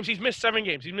 7 games. He's missed 7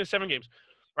 games.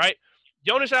 Right?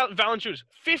 Jonas Valanciunas,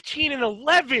 15 and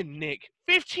 11, Nick.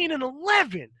 15 and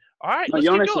 11. All right, let's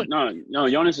keep going.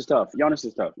 Jonas is tough. Jonas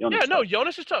is tough.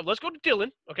 Jonas is tough. Let's go to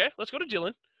Dylan. Okay, let's go to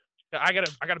Dylan. I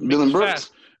gotta make Dylan this Brooks.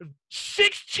 fast.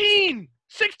 16,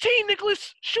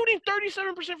 Nicholas, shooting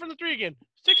 37% from the 3 again.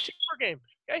 16 per game.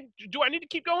 Okay, do I need to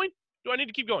keep going?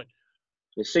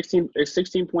 Is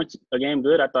 16 points a game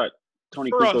good? I thought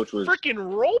Tony For a Kukoc was freaking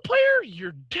role player,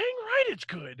 you're dang right it's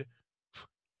good.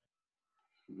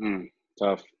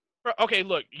 tough. Okay,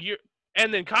 look,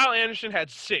 and then Kyle Anderson had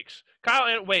 6.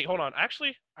 Wait, hold on.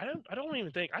 Actually, I don't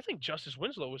even think. I think Justice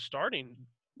Winslow was starting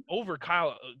over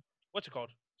Kyle. What's it called?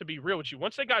 To be real with you,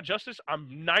 once they got Justice, I'm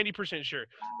 90% sure.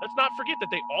 Let's not forget that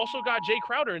they also got Jay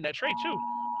Crowder in that trade too.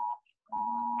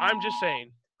 I'm just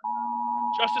saying.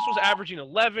 Justice was averaging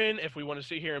 11. If we want to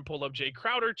sit here and pull up Jay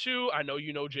Crowder too, I know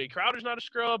you know Jay Crowder's not a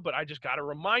scrub, but I just got to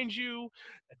remind you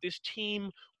that this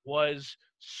team was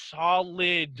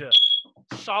solid.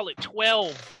 Solid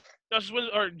 12.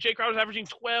 Jay Crowder's averaging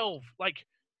 12. Like,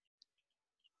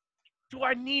 do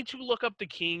I need to look up the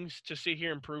Kings to sit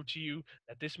here and prove to you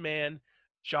that this man,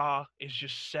 Ja, is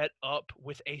just set up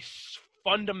with a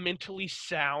fundamentally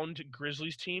sound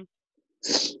Grizzlies team?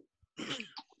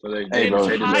 So they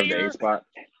deserve the 8 spot.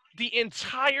 The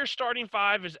entire starting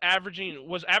 5 was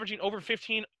averaging over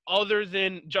 15 other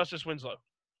than Justice Winslow.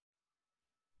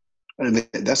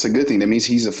 That's a good thing. That means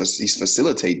he's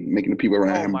facilitating, making the people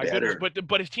around him better. Goodness.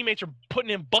 But his teammates are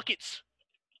putting in buckets.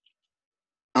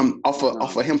 Off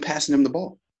of him passing him the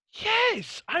ball.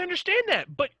 Yes, I understand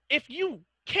that. But if you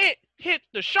can't hit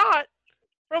the shot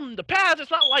from the pass,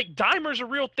 it's not like Dimer's a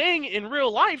real thing in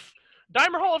real life.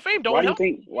 Dimer Hall of Fame. Why do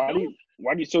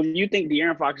you think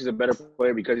De'Aaron Fox is a better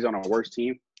player because he's on a worse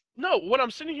team? No, what I'm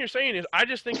sitting here saying is I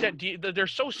just think that they're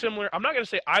so similar. I'm not going to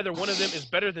say either one of them is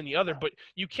better than the other, but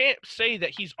you can't say that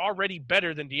he's already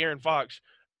better than De'Aaron Fox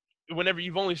whenever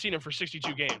you've only seen him for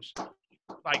 62 games.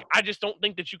 Like, I just don't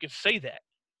think that you can say that.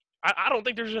 I don't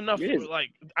think there's enough.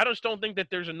 I just don't think that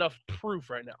there's enough proof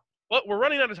right now. But we're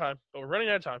running out of time.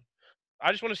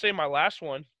 I just want to say my last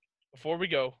one before we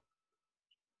go.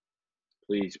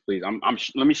 Please.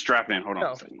 Let me strap in. Hold on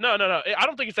a second. No. I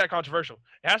don't think it's that controversial.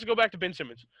 It has to go back to Ben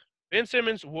Simmons. Ben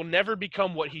Simmons will never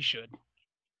become what he should.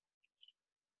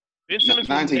 Ben Simmons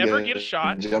will never get a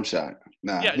shot. Jump shot.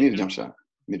 He need a jump shot.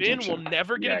 Ben will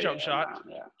never get a jump shot.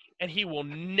 And he will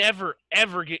never,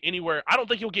 ever get anywhere. I don't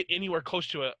think he'll get anywhere close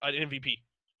to an MVP.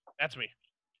 That's me.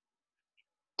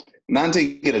 Not until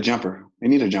you get a jumper. He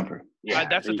need a jumper. Yeah,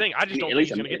 that's the thing. I just don't think he's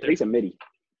going to get there. At least a midi.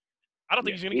 I don't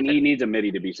think he's going to get there. He needs a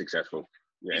midi to be successful.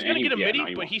 Yeah, he's going to get a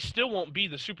midi, but he still won't be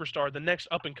the superstar, the next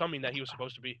up-and-coming that he was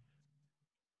supposed to be.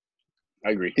 I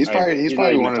agree. He's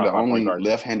probably one of the only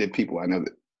left-handed people I know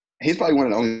that. He's probably one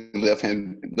of the only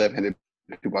left-handed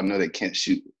people I know that can't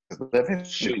shoot.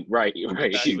 Shoot, right.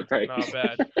 Not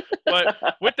bad. But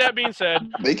with that being said,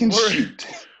 they can shoot.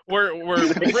 We're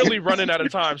really running out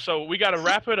of time, so we got to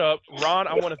wrap it up. Ron,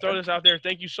 I want to throw this out there.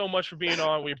 Thank you so much for being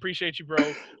on. We appreciate you, bro.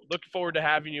 Looking forward to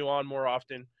having you on more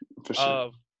often. For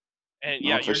sure. And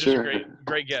you're just a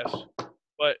great guest.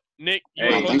 But Nick,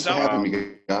 thanks for having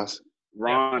me, guys.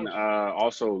 Ron,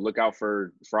 also look out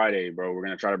for Friday, bro. We're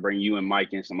gonna try to bring you and Mike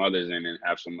and some others in and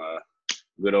have some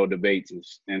good old debates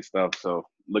and stuff. So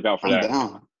look out for that.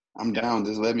 I'm down.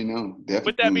 Just let me know.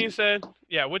 Definitely. With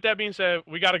that being said,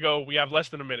 we gotta go. We have less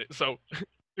than a minute. So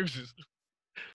deuces.